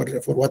tape for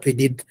what we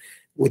did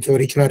with the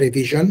original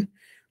revision.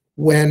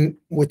 When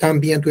with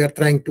ambient we are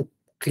trying to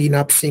clean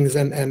up things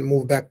and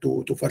move back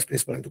to first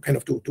principle and to kind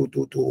of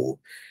to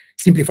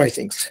simplify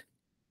things.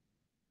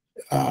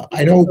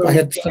 I know I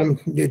had some,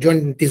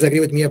 John disagree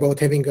with me about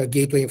having a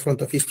gateway in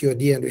front of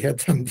HTOD, and we had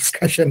some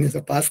discussion in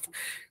the past,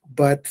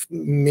 but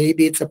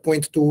maybe it's a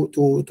point to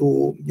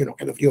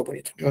kind of reopen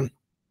it. John?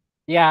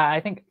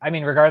 Yeah, I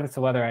mean, regardless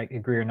of whether I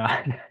agree or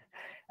not,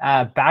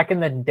 back in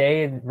the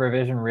day,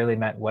 revision really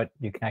meant what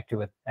you connect to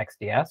with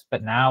XDS,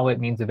 but now it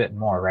means a bit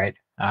more, right?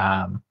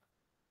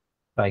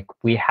 Like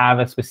we have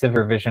a specific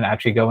revision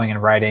actually going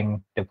and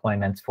writing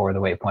deployments for the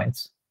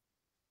waypoints.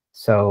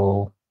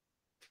 So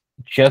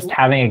just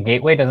having a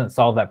gateway doesn't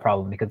solve that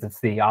problem because it's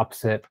the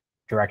opposite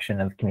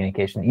direction of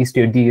communication.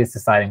 HTOD is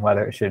deciding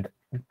whether it should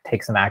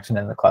take some action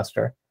in the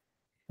cluster.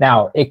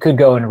 Now, it could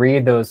go and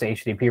read those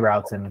HTTP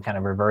routes and kind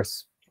of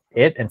reverse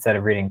it instead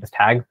of reading this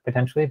tag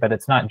potentially, but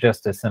it's not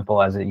just as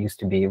simple as it used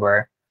to be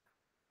where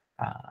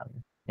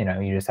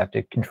you just have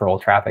to control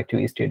traffic to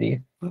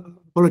HTTP.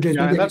 Apologies.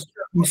 Yeah, and that's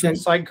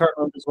sidecar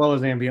mode as well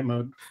as ambient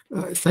mode.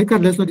 Sidecar,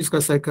 let's not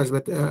discuss sidecars,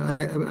 but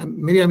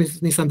maybe I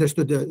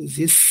misunderstood.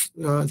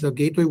 The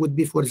gateway would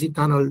be for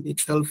Z-tunnel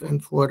itself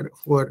and for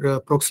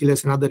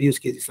proxyless and other use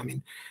cases. I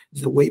mean,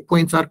 the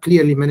waypoints are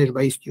clearly managed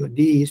by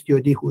HTOD.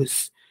 HTOD, who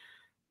is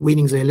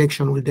winning the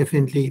election, will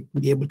definitely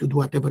be able to do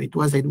whatever it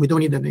was. We don't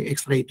need an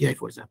extra API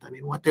for that. I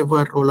mean,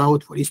 whatever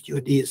rollout for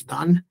HTOD is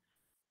done.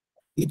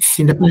 It's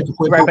independent of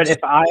right, but if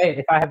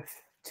I have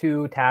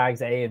two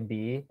tags A and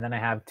B, then I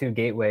have two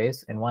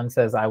gateways, and one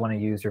says I want to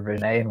use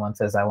revision A, and one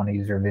says I want to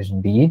use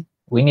revision B.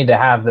 We need to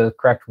have the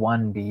correct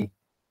one be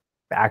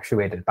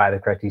actuated by the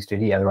correct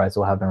HTTP, otherwise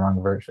we'll have the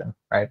wrong version,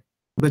 right?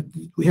 But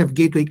we have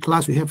gateway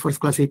class, we have first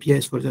class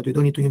APIs for that. We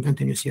don't need to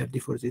invent a new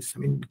CRD for this. I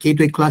mean,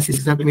 gateway class is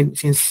exactly, I mean,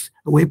 since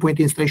a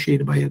waypoint is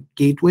instantiated by a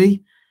gateway,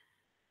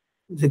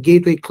 the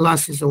gateway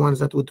class is the ones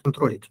that would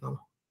control it. No?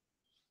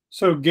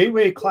 So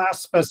gateway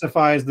class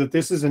specifies that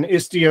this is an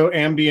Istio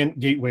ambient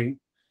gateway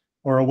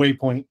or a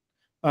waypoint.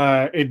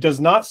 It does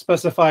not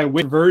specify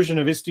which version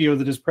of Istio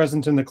that is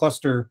present in the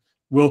cluster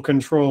will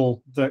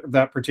control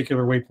that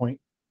particular waypoint.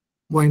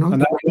 Why not?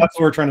 And that's what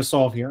we're trying to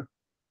solve here.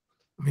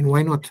 I mean,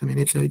 why not? I mean,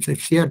 it's a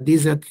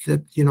CRD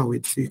that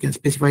you can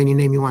specify any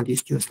name you want,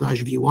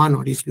 Istio/v1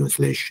 or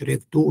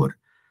Istio/rev2 or.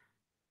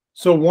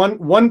 So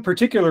one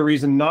particular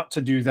reason not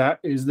to do that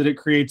is that it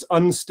creates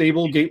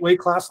unstable gateway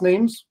class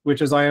names,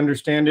 which, as I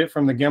understand it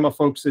from the Gamma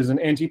folks, is an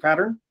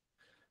anti-pattern.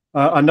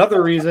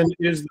 Another reason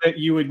is that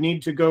you would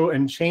need to go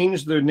and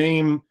change the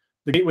name,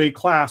 the gateway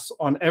class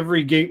on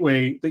every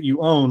gateway that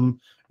you own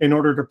in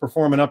order to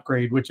perform an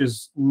upgrade, which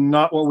is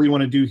not what we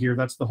want to do here.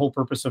 That's the whole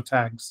purpose of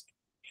tags.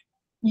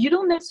 You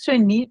don't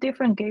necessarily need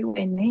different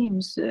gateway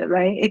names,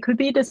 right? It could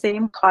be the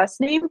same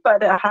class name,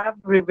 but have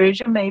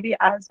revision maybe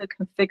as a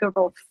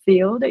configurable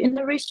field in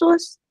the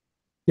resource.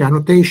 Yeah,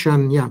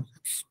 notation, yeah.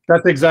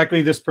 That's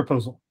exactly this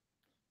proposal.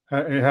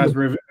 It has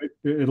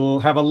it'll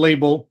have a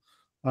label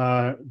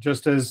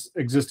just as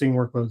existing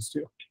workloads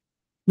do.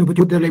 No, but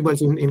put the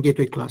labels in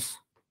gateway class.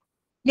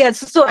 Yes,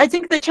 so I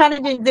think the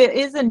challenge, there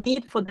is a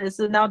need for this.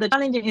 Now the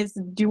challenge is,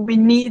 do we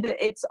need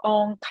its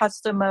own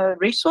customer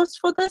resource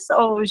for this,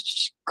 or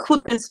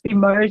could this be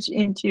merged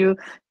into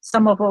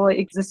some of our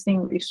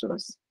existing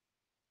resource?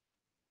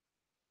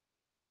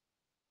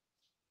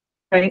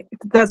 Right,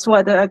 that's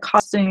what the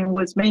Costin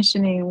was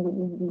mentioning.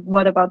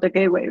 What about the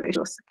gateway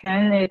resource?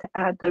 Can it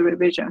add the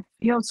revision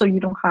field so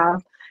you don't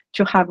have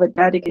to have a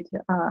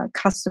dedicated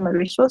customer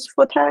resource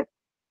for tag?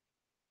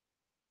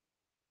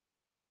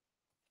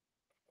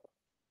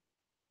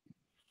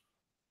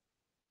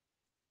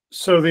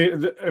 So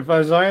if,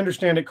 as I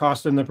understand it,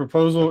 Costin, the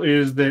proposal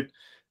is that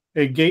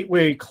a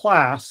gateway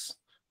class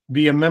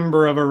be a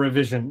member of a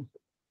revision.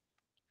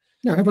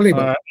 Yeah, I believe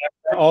it.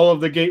 All of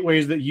the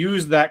gateways that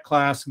use that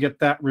class get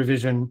that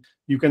revision.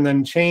 You can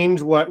then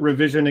change what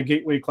revision a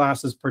gateway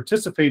class is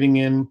participating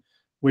in,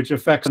 which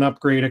affects an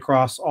upgrade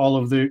across all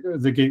of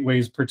the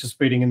gateways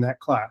participating in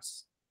that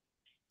class.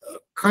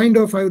 Kind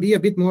of, I would be a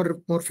bit more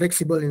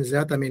flexible in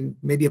that. I mean,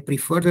 maybe a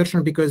preferred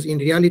version, because in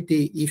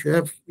reality, if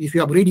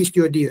you upgrade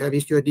HTOD, you have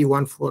HTOD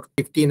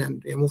 1.4.15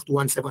 and you move to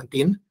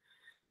 1.17,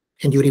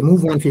 and you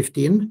remove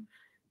 1.15,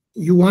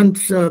 you want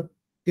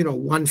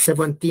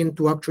 1.17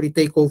 to actually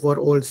take over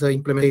all the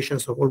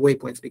implementations of all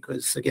waypoints,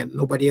 because again,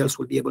 nobody else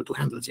will be able to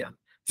handle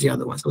the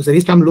other ones. So there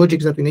is some logic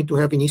that we need to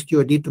have in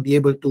HTOD to be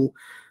able to,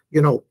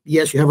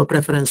 yes, you have a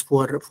preference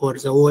for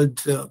the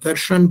old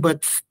version,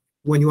 but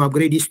when you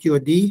upgrade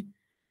HTOD,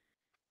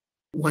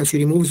 once you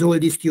remove the old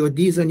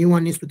HTODs, a new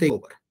one needs to take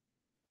over.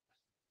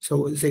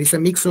 So there is a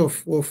mix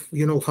of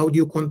how do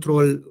you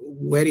control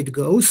where it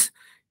goes,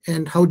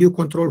 and how do you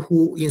control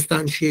who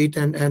instantiate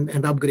and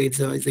upgrades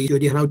the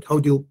HTOD, and how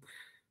do you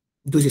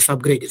do this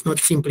upgrade. It's not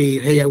simply,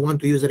 hey, I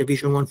want to use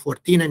revision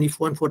 1.14, and if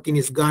 1.14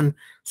 is gone,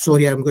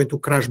 sorry, I'm going to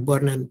crash,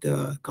 burn, and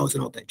cause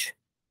an outage.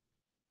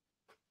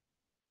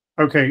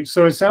 Okay,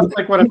 so it sounds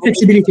like what I'm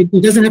flexibility.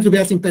 It doesn't have to be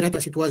as imperative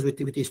as it was with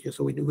Istio.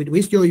 So with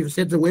Istio, you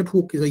set the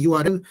webhook, the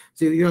URL,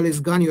 the URL is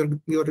gone,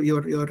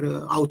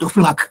 you're out of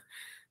luck.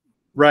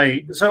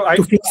 Right. So I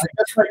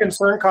guess my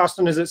concern,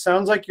 Costin, is it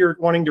sounds like you're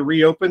wanting to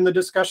reopen the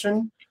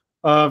discussion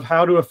of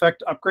how to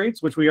affect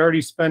upgrades, which we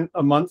already spent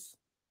a month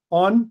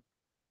on.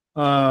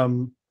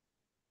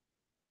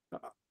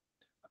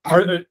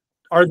 Are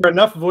there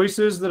enough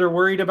voices that are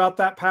worried about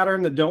that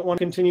pattern that don't want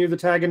to continue the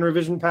tag and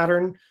revision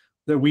pattern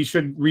that we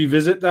should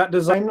revisit that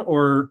design?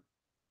 Or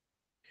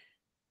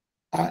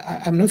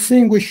I'm not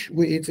saying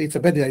it's a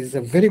bad design. It's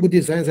a very good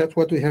design. That's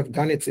what we have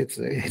done.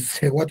 It's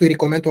what we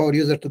recommend to our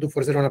user to do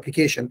for their own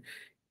application.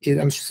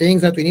 I'm saying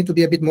that we need to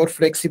be a bit more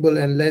flexible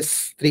and less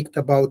strict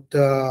about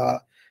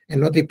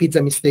and not repeat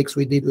the mistakes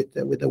we did with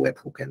the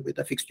webhook and with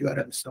the fixed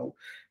URL. So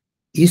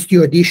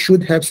EastUID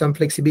should have some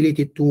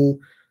flexibility to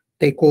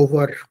take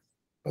over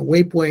a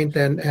waypoint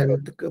and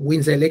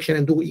win the election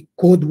and do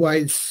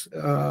code-wise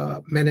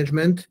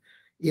management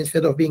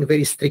instead of being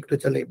very strict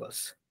with the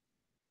labels.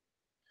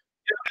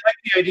 I like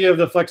the idea of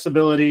the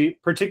flexibility.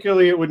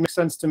 Particularly, it would make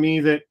sense to me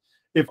that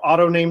if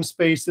auto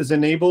namespace is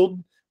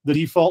enabled, the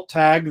default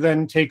tag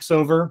then takes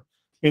over.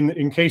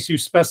 In case you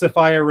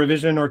specify a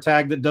revision or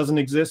tag that doesn't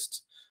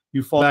exist,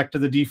 you fall back to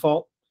the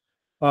default.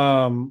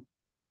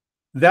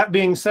 That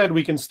being said,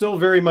 we can still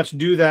very much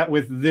do that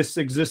with this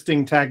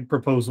existing tag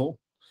proposal.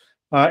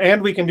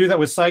 And we can do that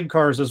with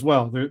sidecars as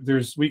well.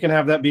 We can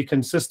have that be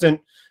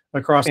consistent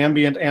across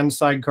ambient and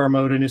sidecar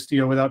mode in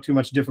Istio without too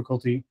much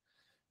difficulty.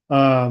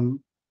 Does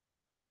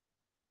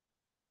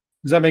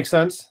that make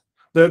sense?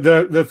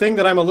 The thing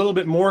that I'm a little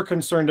bit more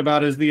concerned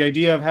about is the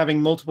idea of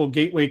having multiple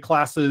gateway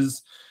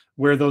classes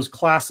where those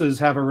classes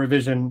have a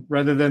revision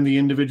rather than the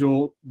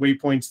individual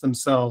waypoints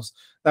themselves.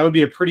 That would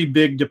be a pretty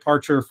big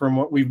departure from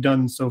what we've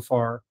done so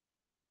far.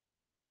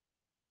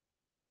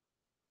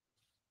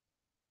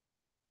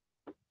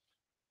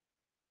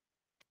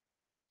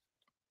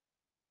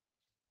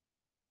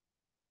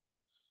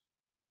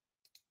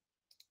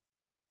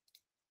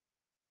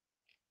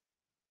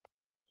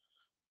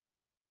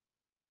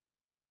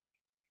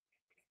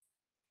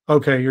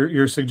 Okay,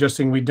 you're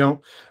suggesting we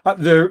don't.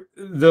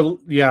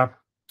 Yeah,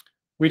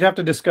 we'd have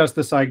to discuss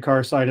the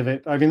sidecar side of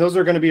it. I mean, those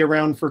are going to be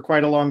around for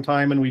quite a long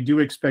time, and we do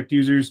expect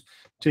users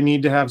to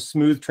need to have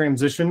smooth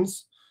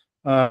transitions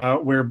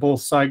where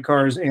both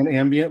sidecars and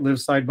ambient live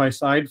side by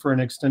side for an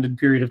extended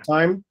period of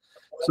time.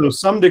 So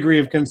some degree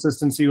of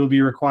consistency will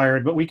be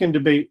required, but we can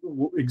debate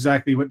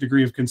exactly what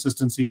degree of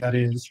consistency that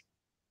is.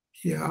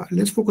 Yeah,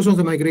 let's focus on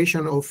the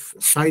migration of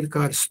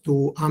sidecars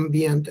to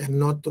ambient and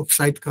not of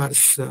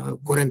sidecars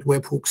current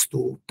webhooks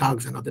to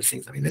tags and other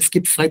things. I mean, let's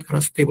keep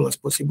sidecars stable as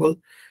possible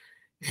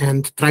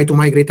and try to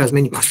migrate as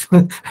many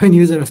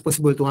users as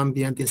possible to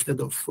ambient instead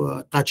of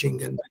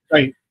touching and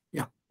right.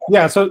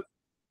 Yeah. So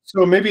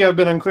maybe I've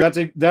been unclear.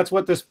 That's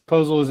what this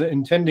proposal is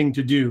intending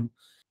to do.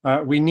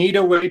 We need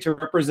a way to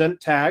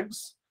represent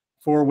tags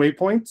for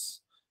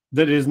waypoints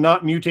that is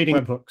not mutating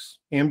webhooks.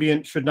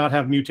 Ambient should not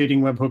have mutating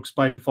webhooks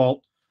by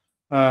default.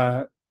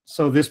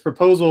 So this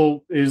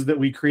proposal is that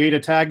we create a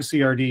tag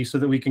CRD so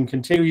that we can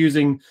continue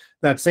using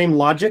that same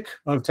logic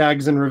of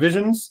tags and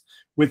revisions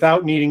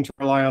without needing to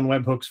rely on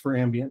webhooks for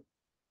ambient.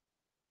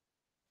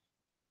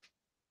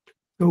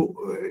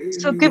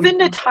 So given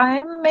the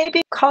time,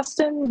 maybe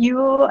Costin,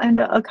 you and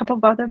a couple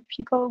of other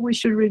people, we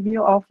should review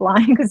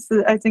offline because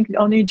I think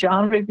only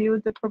John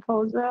reviewed the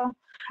proposal.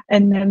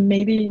 And then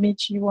maybe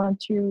Mitch, you want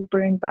to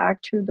bring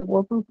back to the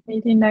workgroup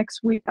meeting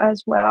next week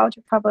as well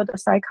to cover the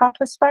sidecar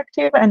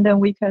perspective. And then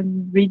we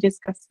can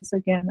rediscuss this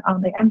again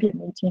on the ambient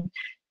meeting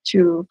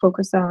to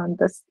focus on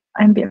this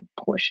ambient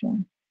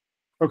portion.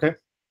 Okay.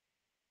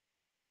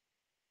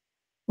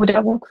 Would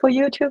that work for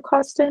you too,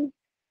 Costin?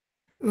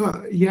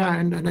 Yeah,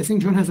 and I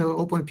think John has an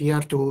open PR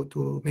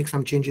to make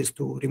some changes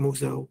to remove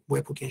the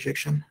webhook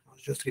injection. I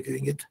was just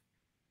reviewing it.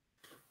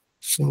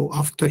 So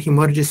after he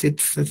merges it,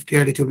 the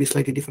reality will be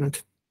slightly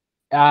different.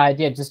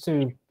 Yeah, just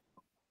to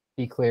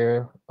be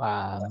clear,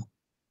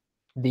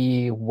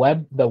 the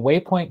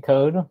waypoint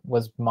code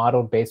was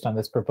modeled based on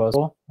this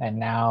proposal, and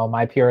now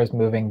my PR is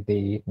moving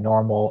the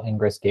normal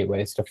Ingress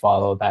gateways to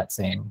follow that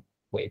same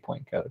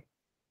waypoint code.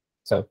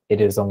 So it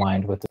is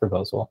aligned with the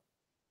proposal,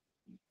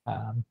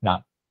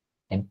 not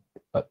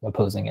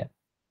opposing it.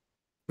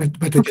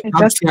 But Okay,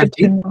 that's good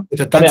to know.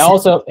 But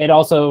it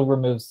also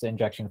removes the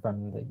injection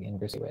from the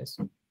Ingress gateways.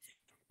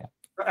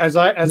 As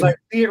I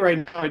see it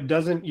right now, it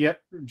doesn't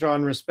yet,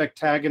 John, respect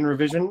tag and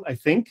revision, I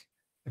think,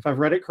 if I've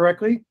read it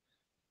correctly.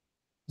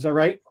 Is that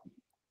right?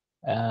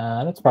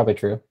 That's probably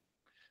true.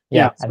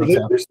 Yeah, so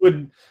this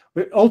would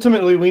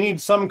ultimately, we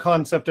need some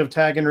concept of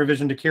tag and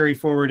revision to carry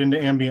forward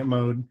into ambient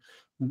mode,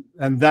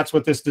 and that's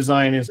what this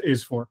design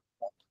is for.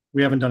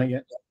 We haven't done it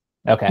yet.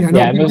 Okay.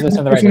 Yeah, it moves us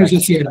in the right direction.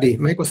 CRD.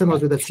 My concern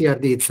was with the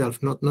CRD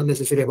itself, not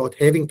necessarily about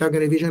having tag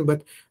and revision,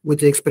 but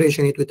with the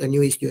expression it with a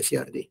new Istio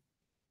CRD.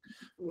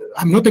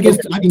 I'm not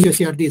against adding the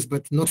CRDs,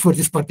 but not for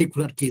this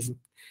particular case.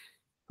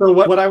 So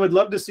what I would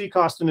love to see,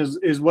 Costin,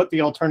 is what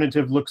the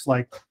alternative looks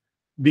like.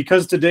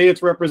 Because today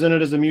it's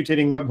represented as a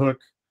mutating webhook,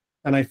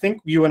 and I think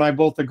you and I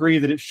both agree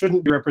that it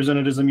shouldn't be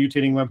represented as a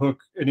mutating webhook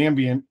in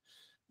ambient.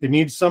 It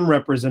needs some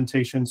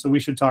representation, so we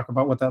should talk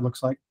about what that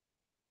looks like.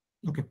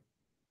 Okay.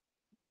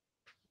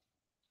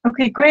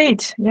 Okay,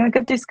 great. Yeah,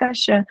 good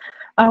discussion.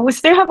 We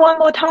still have one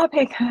more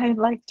topic I'd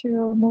like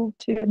to move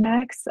to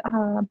next.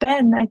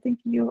 Ben, I think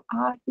you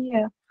are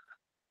here.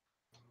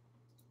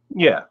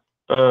 Yeah,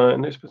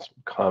 and there's been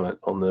some comment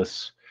on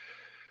this.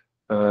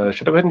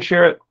 Should I go ahead and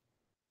share it?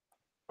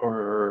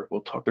 Or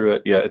we'll talk through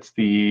it. Yeah, it's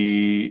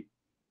the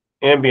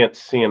ambient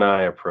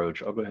CNI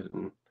approach. I'll go ahead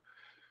and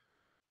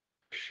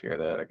share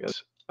that, I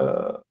guess.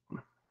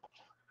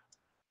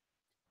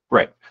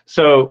 Right.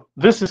 So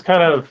this is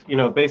kind of,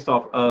 based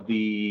off of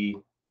the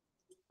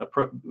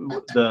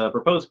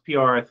proposed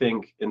PR. I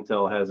think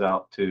Intel has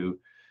out to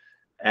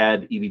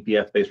add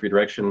eBPF-based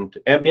redirection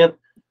to ambient.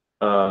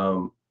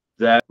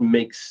 That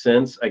makes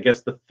sense. I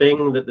guess the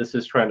thing that this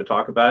is trying to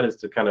talk about is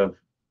to kind of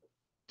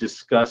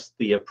discuss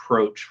the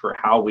approach for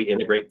how we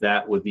integrate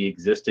that with the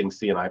existing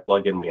CNI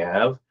plugin we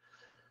have,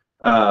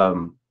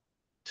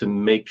 to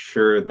make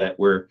sure that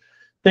we're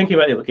thinking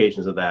about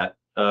implications of that.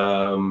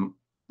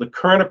 The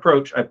current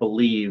approach, I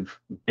believe,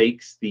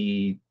 bakes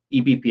the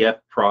eBPF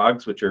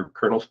progs, which are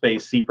kernel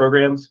space C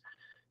programs,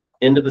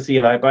 into the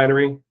CNI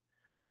binary,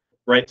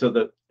 right?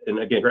 So and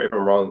again, correct me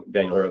if I'm wrong,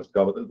 Daniel,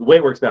 the way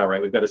it works now,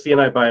 right? We've got a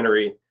CNI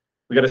binary,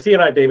 we've got a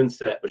CNI daemon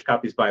set, which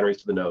copies binaries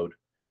to the node.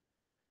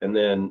 And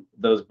then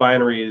those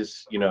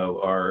binaries,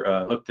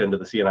 are hooked into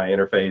the CNI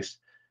interface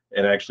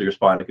and actually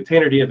respond to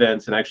containerd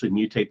events and actually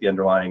mutate the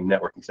underlying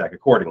networking stack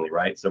accordingly,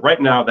 right? So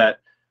right now that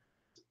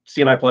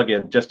CNI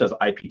plugin just does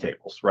IP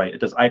tables, right? It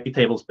does IP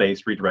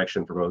tables-based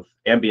redirection for both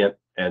ambient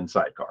and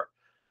sidecar.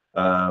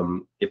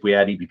 If we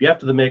add eBPF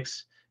to the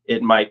mix,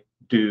 it might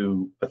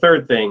do a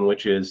third thing,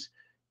 which is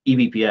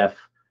eBPF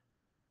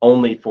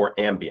only for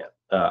ambient,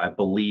 I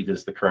believe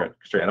is the current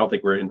constraint. I don't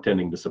think we're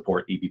intending to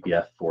support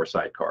eBPF for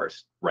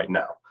sidecars right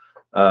now.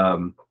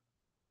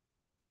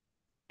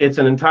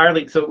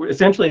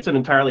 Essentially it's an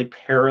entirely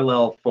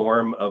parallel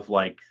form of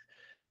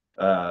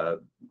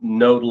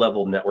node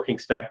level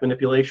networking stack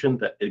manipulation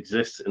that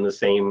exists in the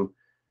same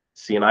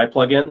CNI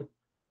plugin.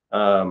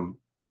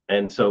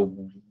 And so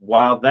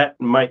while that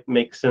might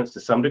make sense to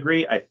some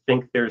degree, I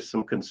think there's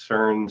some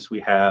concerns we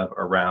have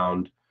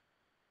around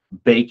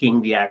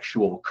baking the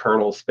actual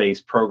kernel space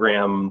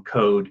program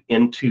code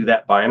into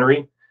that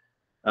binary,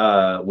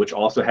 which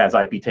also has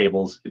IP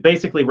tables.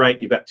 Basically,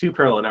 right, you've got two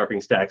parallel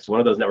networking stacks. One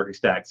of those networking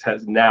stacks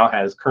now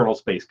has kernel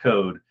space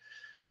code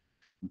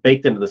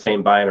baked into the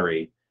same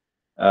binary.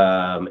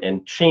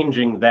 And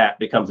changing that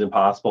becomes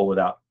impossible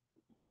without,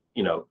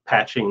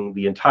 patching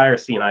the entire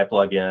CNI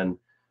plugin,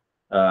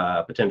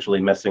 potentially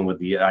messing with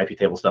the IP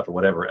table stuff or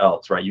whatever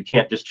else, right? You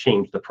can't just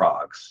change the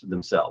progs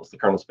themselves, the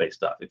kernel space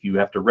stuff. If you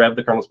have to rev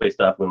the kernel space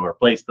stuff when we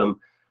replace them,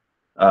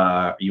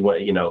 you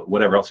want,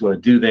 whatever else you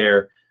want to do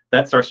there,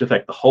 that starts to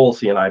affect the whole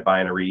CNI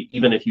binary,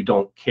 even if you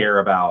don't care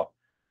about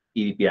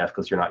eBPF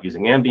because you're not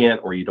using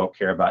ambient, or you don't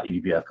care about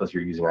eBPF because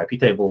you're using IP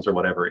tables or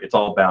whatever. It's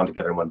all bound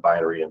together in one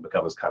binary and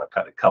becomes kind of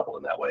a couple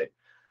in that way.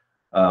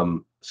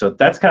 So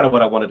that's kind of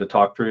what I wanted to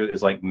talk through,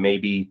 is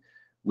maybe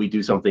we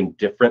do something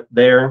different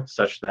there,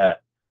 such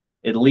that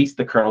at least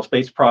the kernel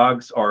space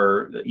progs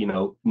are,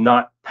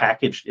 not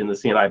packaged in the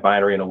CNI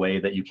binary in a way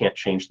that you can't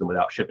change them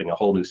without shipping a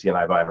whole new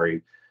CNI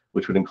binary,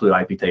 which would include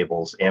IP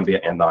tables,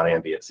 ambient and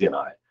non-ambient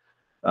CNI.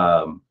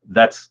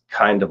 That's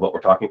kind of what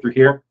we're talking through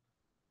here.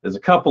 There's a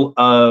couple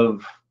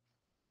of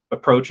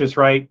approaches,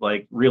 right?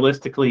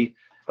 Realistically,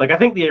 I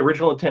think the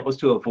original intent was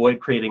to avoid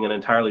creating an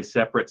entirely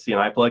separate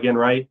CNI plugin,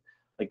 right?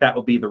 That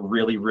would be the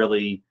really,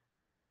 really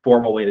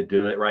formal way to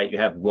do it, right? You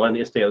have one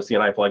Istio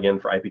CNI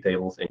plugin for IP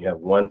tables, and you have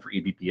one for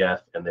eBPF,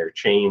 and they're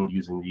chained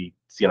using the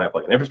CNI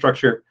plugin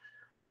infrastructure.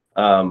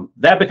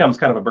 That becomes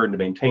kind of a burden to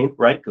maintain,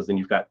 right? Because then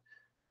you've got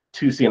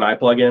two CNI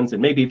plugins,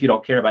 and maybe if you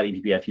don't care about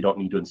eBPF, you don't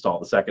need to install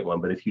the second one.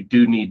 But if you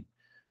do need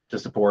to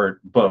support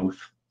both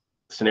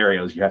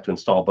scenarios, you have to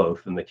install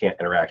both, and they can't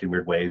interact in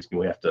weird ways. You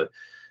have to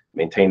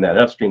maintain that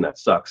upstream. That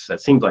sucks. That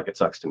seems like it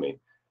sucks to me.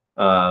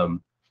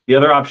 The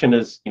other option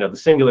is, the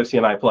singular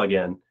CNI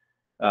plugin,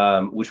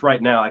 which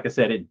right now, like I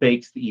said, it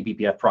bakes the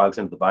eBPF progs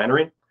into the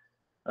binary,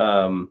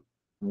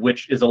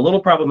 which is a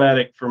little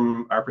problematic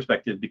from our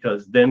perspective,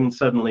 because then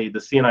suddenly the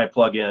CNI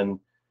plugin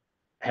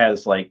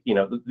has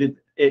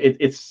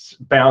it's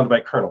bound by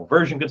kernel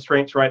version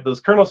constraints, right? Those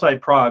kernel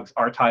side progs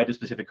are tied to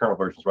specific kernel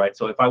versions, right?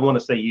 So if I want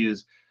to say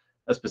use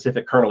a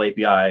specific kernel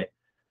API,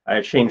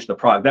 I change the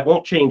prog. That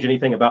won't change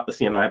anything about the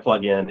CNI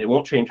plugin. It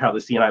won't change how the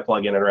CNI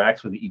plugin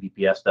interacts with the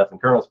eBPF stuff in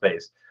kernel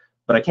space.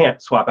 But I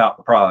can't swap out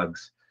the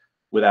progs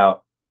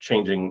without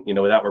changing,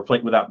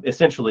 without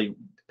essentially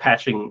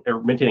patching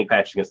or maintaining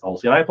patching against the whole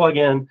CNI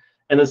plugin.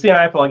 And the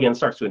CNI plugin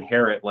starts to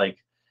inherit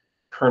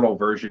kernel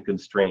version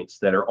constraints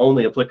that are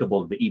only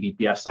applicable to the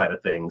eBPF side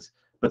of things.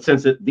 But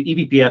since the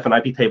eBPF and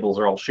IP tables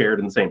are all shared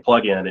in the same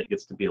plugin, it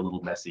gets to be a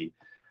little messy,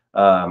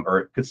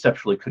 or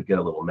conceptually could get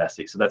a little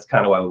messy. So that's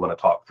kind of why we want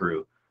to talk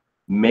through.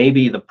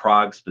 Maybe the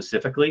progs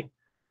specifically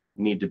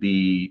need to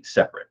be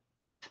separate.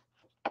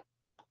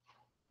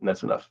 And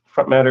that's enough.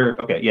 Front matter.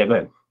 Okay, yeah, go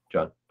ahead,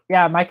 John.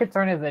 Yeah, my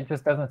concern is it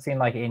just doesn't seem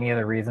like any of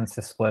the reasons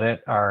to split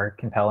it are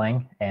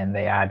compelling, and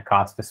they add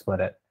cost to split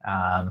it.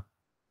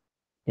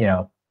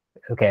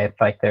 Okay,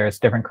 if there's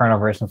different kernel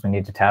versions we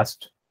need to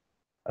test,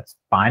 that's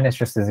fine. It's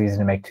just as easy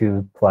to make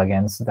two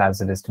plugins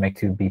as it is to make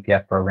two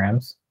BPF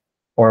programs,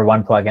 or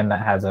one plugin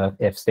that has a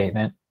if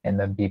statement in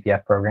the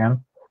BPF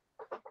program.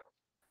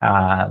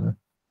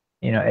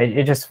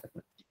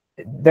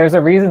 there's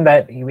a reason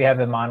that we have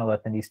a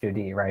monolith in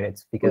Istio, right?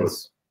 It's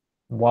because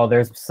while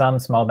there's some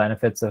small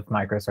benefits of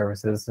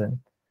microservices, and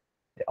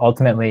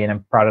ultimately in a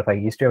product like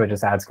Istio, it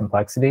just adds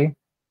complexity.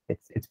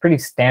 It's pretty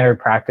standard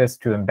practice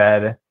to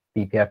embed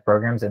BPF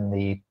programs in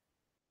the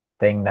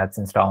thing that's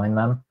installing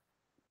them.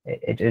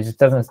 It just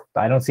doesn't.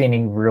 I don't see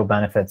any real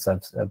benefits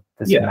of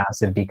this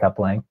massive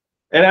decoupling.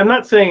 And I'm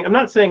not saying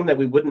that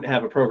we wouldn't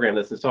have a program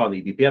that's installed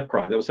in the eBPF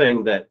product. I'm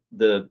saying that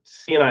the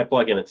CNI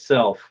plugin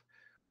itself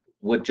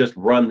would just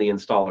run the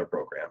installer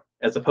program,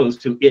 as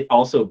opposed to it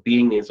also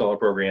being the installer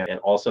program and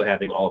also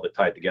having all of it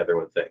tied together in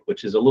one thing,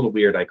 which is a little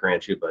weird, I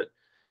grant you, but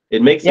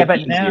it makes it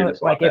easier now, to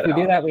swap like if we out.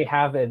 do that, we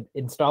have an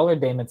installer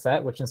daemon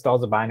set, which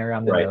installs a binary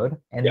on the Right. node,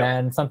 and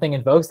then something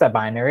invokes that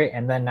binary,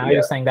 and then now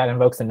you're saying that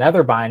invokes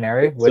another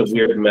binary, It's which a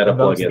weird meta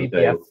invokes plugin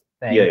BPF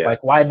thing. Yeah.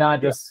 Like, why not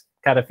just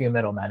cut a few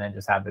middlemen and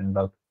just have it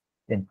invoke,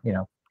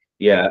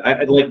 Yeah,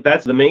 I like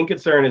that's the main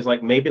concern is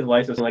like maybe the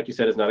licensing, like you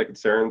said, is not a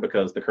concern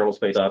because the kernel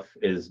space stuff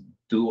is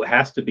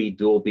has to be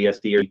dual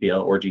BSD or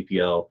GPL or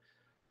GPL.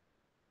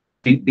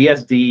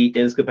 BSD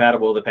is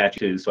compatible with Apache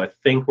too, so I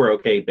think we're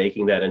okay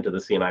baking that into the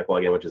CNI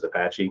plugin, which is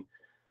Apache,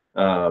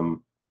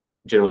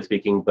 generally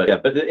speaking. But yeah,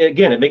 but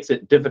again, it makes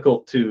it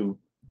difficult to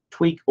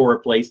tweak or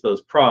replace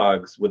those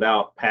progs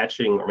without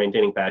patching or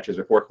maintaining patches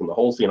or forking the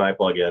whole CNI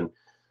plugin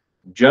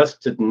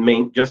just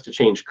to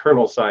change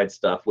kernel side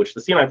stuff, which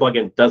the CNI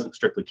plugin doesn't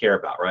strictly care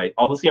about, right?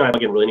 All the CNI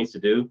plugin really needs to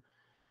do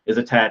is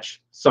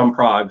attach some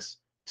progs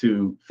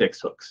to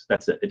fix hooks.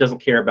 That's it. It doesn't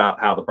care about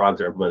how the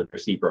progs are implemented for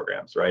C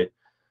programs, right?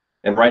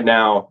 And right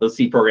now, those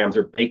C programs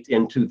are baked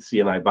into the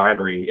CNI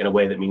binary in a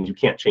way that means you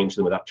can't change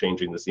them without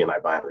changing the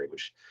CNI binary,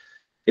 which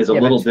is a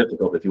little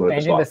difficult if you want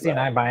to swap changing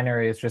the CNI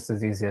binary is just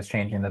as easy as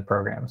changing the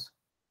programs.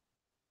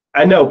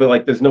 I know, but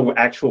like, there's no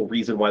actual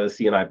reason why the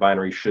CNI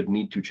binary should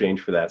need to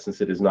change for that, since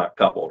it is not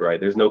coupled, right?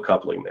 There's no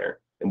coupling there,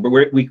 and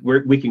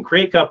we can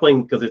create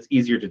coupling because it's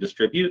easier to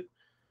distribute.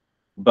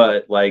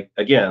 But like,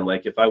 again,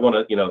 like if I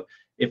want to,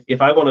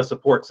 if I want to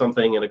support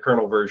something in a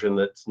kernel version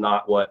that's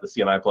not what the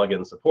CNI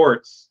plugin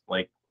supports,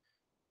 like.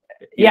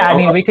 I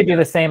mean, we could do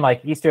the same.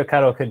 Like Istio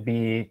Cuddle could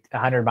be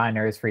 100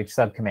 binaries for each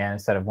subcommand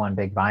instead of one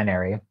big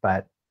binary,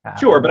 but.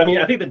 Sure, but I mean,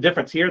 I think the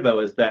difference here, though,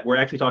 is that we're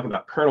actually talking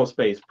about kernel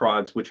space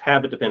progs, which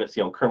have a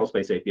dependency on kernel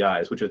space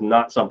APIs, which is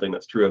not something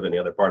that's true of any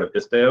other part of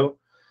Istio.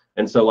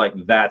 And so, like,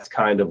 that's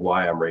kind of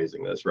why I'm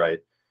raising this, right?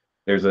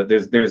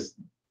 There's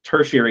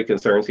tertiary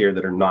concerns here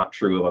that are not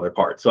true of other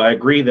parts. So I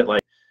agree that,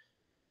 like,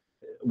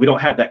 we don't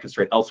have that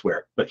constraint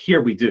elsewhere, but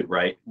here we do,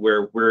 right?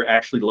 Where we're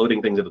actually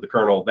loading things into the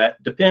kernel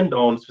that depend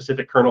on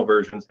specific kernel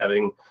versions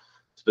having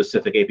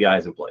specific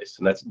APIs in place,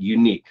 and that's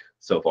unique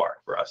so far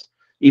for us.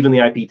 Even the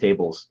IP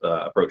tables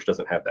approach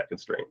doesn't have that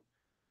constraint.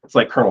 It's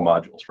like kernel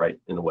modules, right,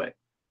 in a way.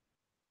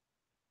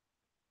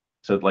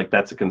 So like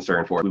that's a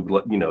concern for us. We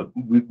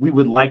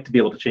would like to be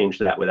able to change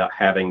that without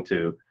having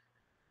to,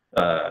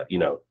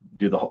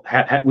 do the whole.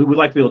 We would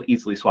like to be able to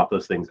easily swap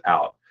those things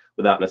out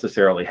without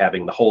necessarily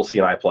having the whole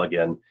CNI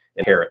plugin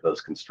inherit those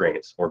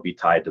constraints or be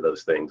tied to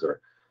those things or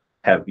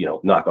have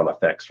knock-on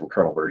effects from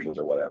kernel versions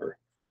or whatever.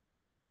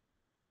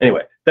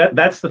 Anyway,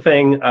 that's the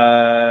thing.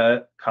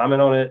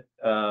 Comment on it.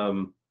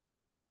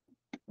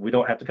 We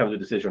don't have to come to a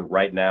decision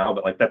right now,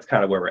 but like that's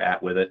kind of where we're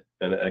at with it.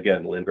 And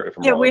again, Lynn,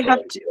 from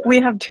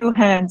we have two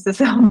hands,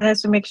 so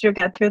let's make sure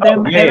get through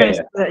them.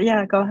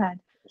 Yeah, go ahead.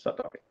 Stop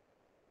talking.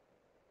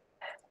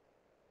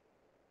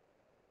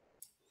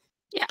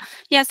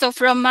 Yeah. So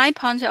from my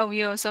point of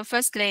view, so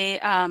firstly,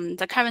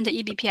 the current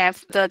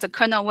eBPF, the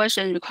kernel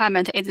version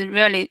requirement is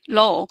really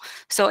low.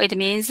 So it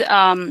means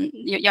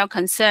your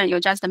concern you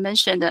just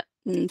mentioned,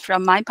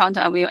 from my point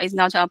of view, is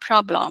not a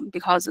problem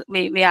because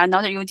we are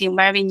not using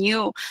very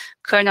new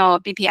kernel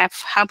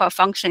BPF helper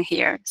function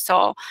here.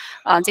 So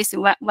this is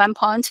one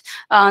point.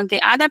 The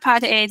other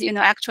part is,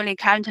 actually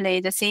currently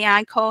the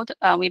CNI code,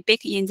 we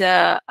bake in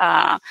the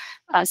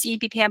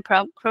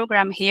CeBPF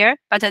program here,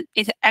 but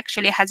it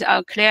actually has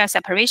a clear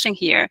separation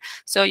here.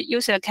 So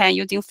user can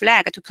using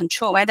flag to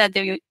control whether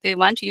they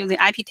want to use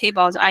the IP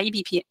tables or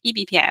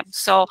eBPF.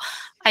 So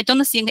I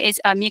don't think it's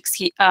a mix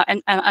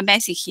a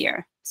messy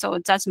here. So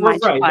that's my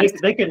right.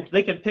 They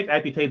can pick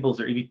IP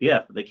tables or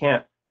eBPF, but they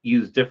can't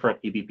use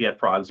different eBPF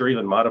progs or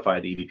even modify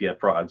the eBPF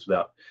progs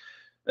without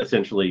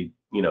essentially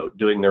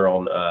doing their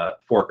own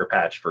fork or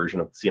patch version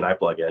of the CNI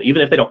plugin.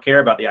 Even if they don't care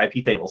about the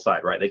IP table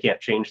side, right? They can't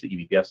change the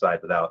eBPF side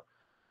without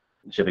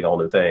shipping a whole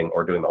new thing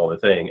or doing the whole new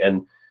thing.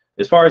 And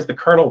as far as the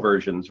kernel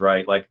versions,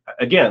 right? Like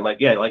again, like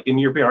in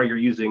your PR, you're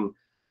using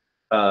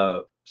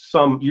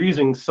some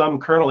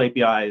kernel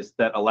APIs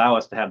that allow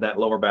us to have that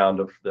lower bound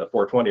of the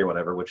 420 or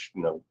whatever, which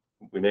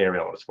we may or may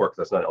not want to support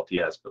because that's not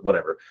LTS, but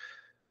whatever.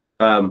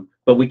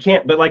 But we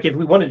can't. But like if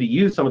we wanted to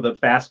use some of the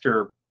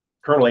faster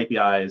kernel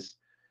APIs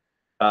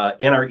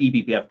in our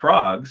eBPF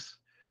progs,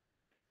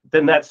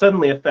 then that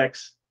suddenly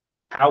affects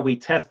how we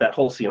test that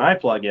whole CNI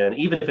plugin,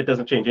 even if it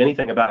doesn't change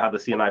anything about how the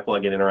CNI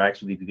plugin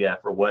interacts with eBPF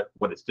or what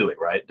it's doing,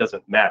 right? It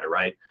doesn't matter,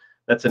 right?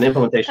 That's an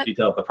implementation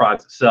detail of the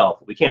product itself.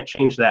 We can't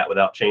change that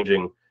without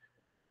changing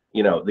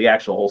you know, the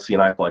actual whole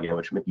CNI plugin,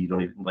 which maybe you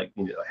don't even like,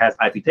 you know, has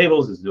IP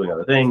tables, is doing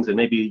other things, and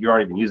maybe you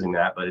aren't even using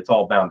that, but it's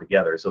all bound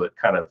together. So it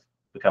kind of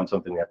becomes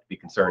something we have to be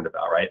concerned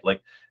about, right?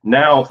 Like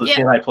now the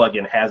CNI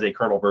plugin has a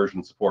kernel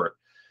version support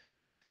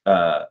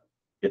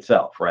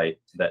itself, right?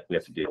 That we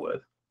have to deal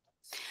with.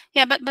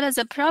 Yeah, but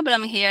the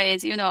problem here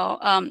is, you know,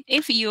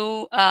 if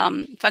you,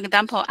 for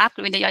example,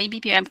 upgrade your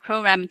eBPF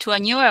program to a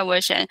newer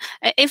version,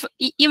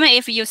 even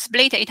if you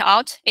split it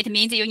out, it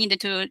means you need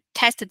to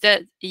test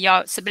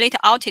your split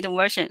outed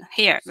version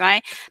here,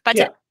 right?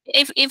 But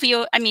if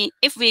you, I mean,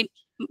 if we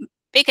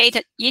bake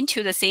it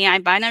into the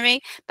CNI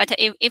binary, but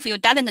if you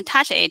doesn't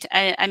touch it,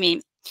 I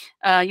mean,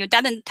 you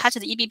doesn't touch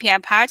the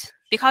eBPF part,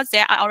 because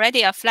there are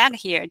already a flag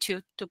here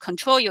to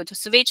control you to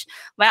switch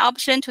one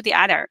option to the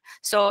other.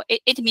 So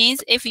it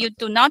means if you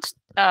do not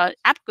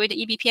upgrade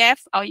the eBPF,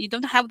 or you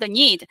don't have the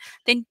need,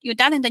 then you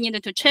don't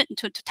need to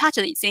touch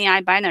the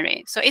CNI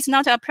binary. So it's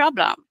not a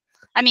problem.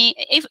 I mean,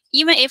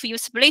 even if you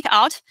split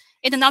out,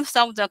 it does not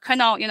solve the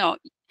kernel. You know,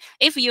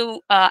 if you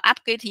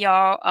upgrade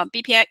your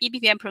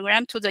eBPF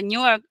program to the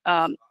newer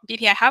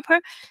BPI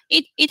helper,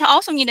 it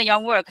also needs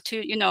your work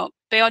to, you know,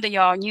 build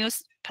your new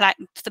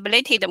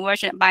splitted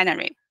version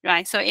binary,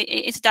 right? So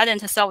it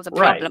doesn't solve the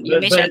problem you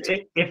mentioned.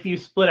 But if you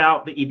split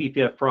out the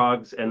eBPF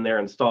progs and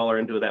their installer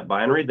into that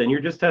binary, then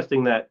you're just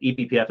testing that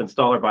eBPF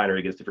installer binary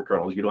against different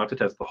kernels. You don't have to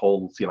test the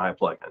whole CNI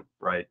plugin,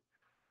 right?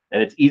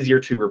 And it's easier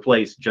to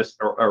replace just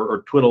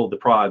or twiddle the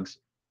progs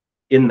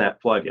in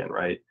that plugin,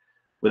 right?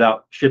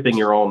 Without shipping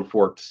your own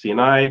forked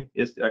CNI,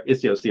 Istio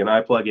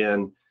CNI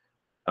plugin,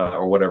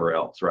 or whatever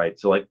else, right?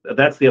 So like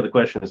that's the other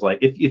question is like,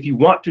 if you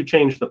want to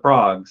change the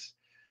progs,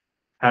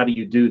 how do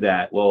you do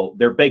that? Well,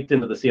 they're baked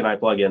into the CNI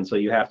plugin, so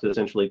you have to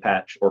essentially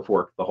patch or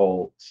fork the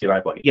whole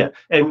CNI plugin. Yeah,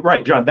 and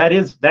right, John, that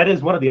is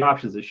one of the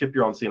options, is ship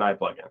your own CNI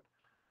plugin.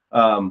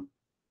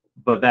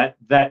 But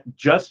that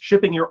just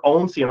shipping your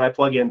own CNI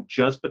plugin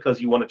just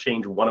because you want to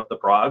change one of the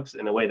progs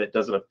in a way that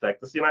doesn't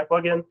affect the CNI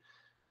plugin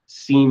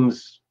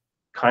seems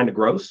kind of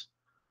gross.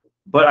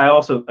 But I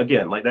also,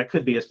 again, like that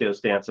could be Istio's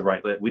stance of,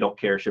 right, that we don't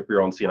care, ship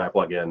your own CNI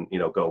plugin, you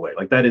know, go away.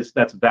 Like that's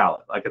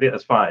valid. Like I think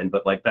that's fine,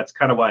 but like that's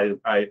kind of why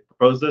I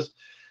propose this,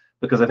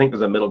 because I think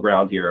there's a middle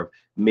ground here of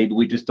maybe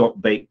we just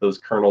don't bake those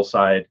kernel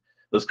space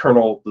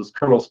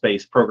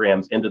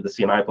programs into the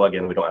CNI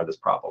plugin. We don't have this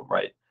problem,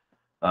 right?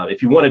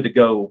 If you wanted to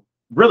go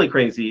really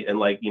crazy and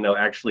like, you know,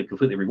 actually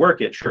completely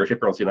rework it, sure, ship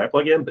your own CNI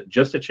plugin, but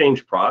just to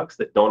change progs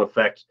that don't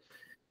affect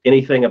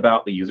anything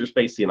about the user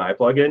space CNI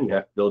plugin, you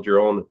have to build your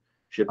own.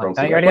 You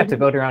already have to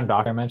build your own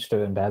Docker image to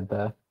embed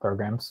the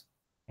programs,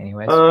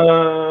 anyways.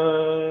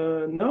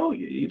 No,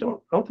 you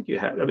don't. I don't think you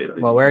have. I mean,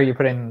 well, where are you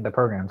putting the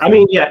programs? I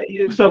mean, yeah.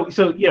 So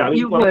yeah. I mean,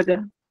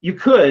 you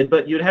could,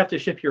 but you'd have to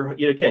ship your.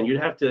 Again, you'd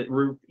have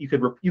to.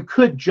 You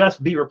could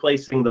just be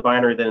replacing the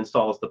binary that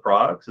installs the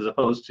progs, as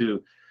opposed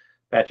to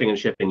patching and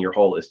shipping your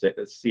whole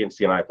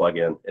CNI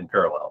plugin in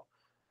parallel.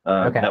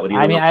 Okay.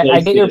 I mean,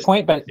 I get your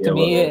point, but to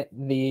me,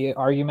 the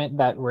argument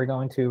that we're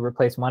going to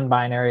replace one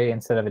binary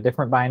instead of a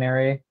different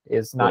binary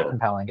is not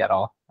compelling at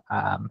all.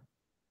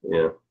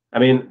 Yeah, I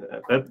mean,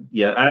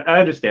 I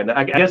understand that.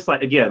 I guess,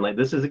 like, again, like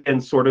this is again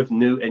sort of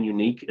new and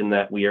unique in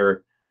that we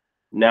are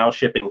now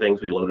shipping things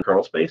below the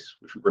kernel space,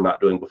 which we were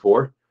not doing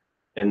before,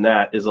 and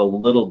that is a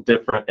little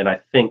different, and I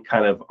think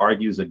kind of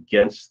argues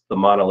against the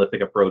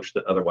monolithic approach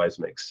that otherwise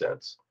makes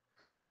sense.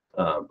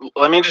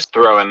 Let me just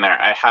throw in there.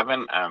 I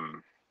haven't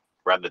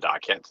read the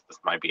doc yet, so this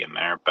might be in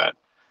there, but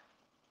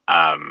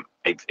I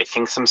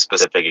think some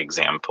specific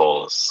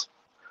examples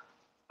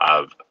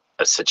of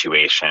a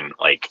situation,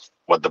 like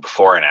what the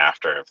before and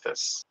after of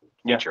this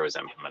feature was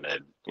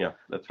implemented,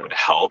 that's right, would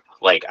help.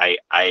 Like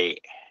I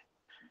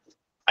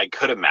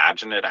could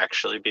imagine it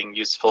actually being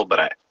useful,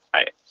 but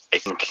I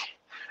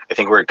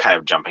think we're kind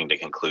of jumping to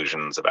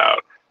conclusions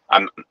about.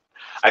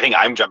 I think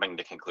I'm jumping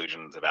to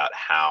conclusions about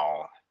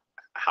how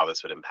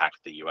this would impact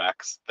the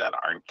UX that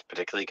aren't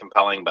particularly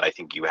compelling, but I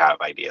think you have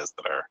ideas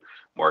that are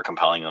more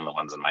compelling than the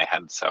ones in my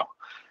head. So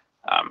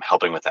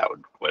helping with that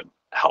would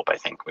help, I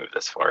think, move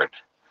this forward.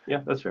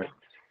 Yeah, that's right.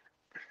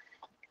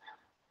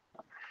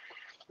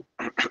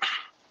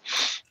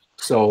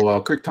 So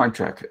quick time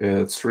check.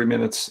 It's 3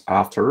 minutes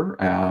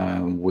after,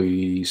 and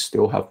we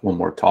still have one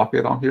more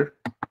topic on here.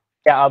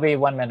 Yeah, I'll be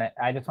 1 minute.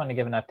 I just want to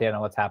give an update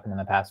on what's happened in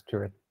the past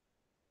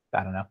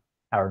I don't know,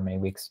 however many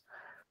weeks.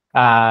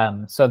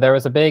 So there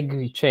was a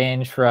big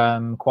change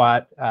from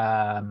Quat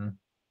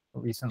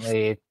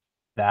recently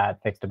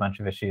that fixed a bunch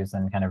of issues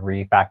and kind of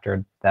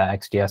refactored the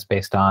XDS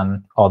based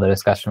on all the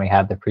discussion we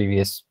had the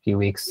previous few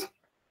weeks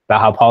about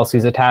how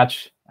policies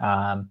attach.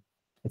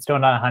 It's still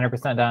not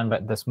 100% done,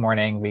 but this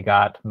morning we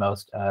got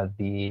most of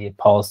the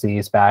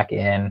policies back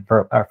in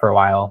for a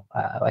while,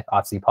 like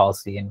OTC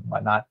policy and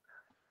whatnot.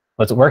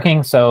 Was it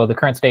working? So the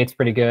current state's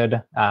pretty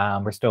good.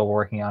 We're still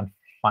working on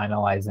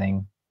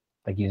finalizing,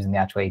 like using the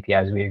actual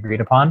APIs we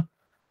agreed upon.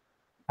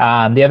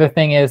 The other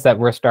thing is that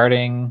we're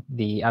starting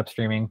the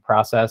upstreaming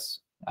process.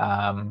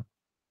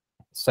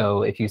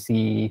 So if you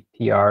see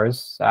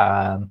PRs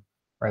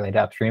related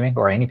to upstreaming,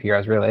 or any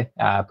PRs really,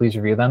 please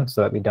review them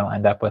so that we don't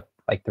end up with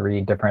like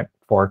 3 different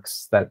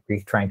forks that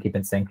we try and keep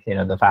in sync. You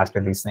know, the faster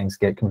these things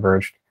get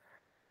converged,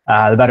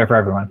 the better for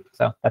everyone.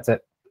 So that's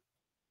it.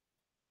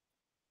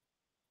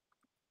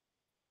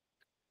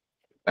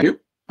 Thank you.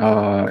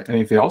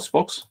 Anything else,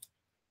 folks?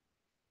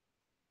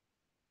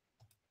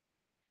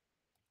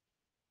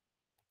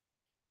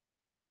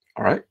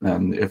 All right,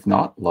 and if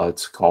not,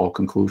 let's call a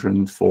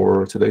conclusion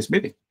for today's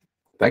meeting.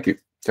 Thank you.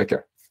 Take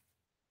care.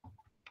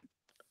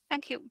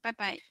 Thank you.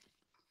 Bye-bye.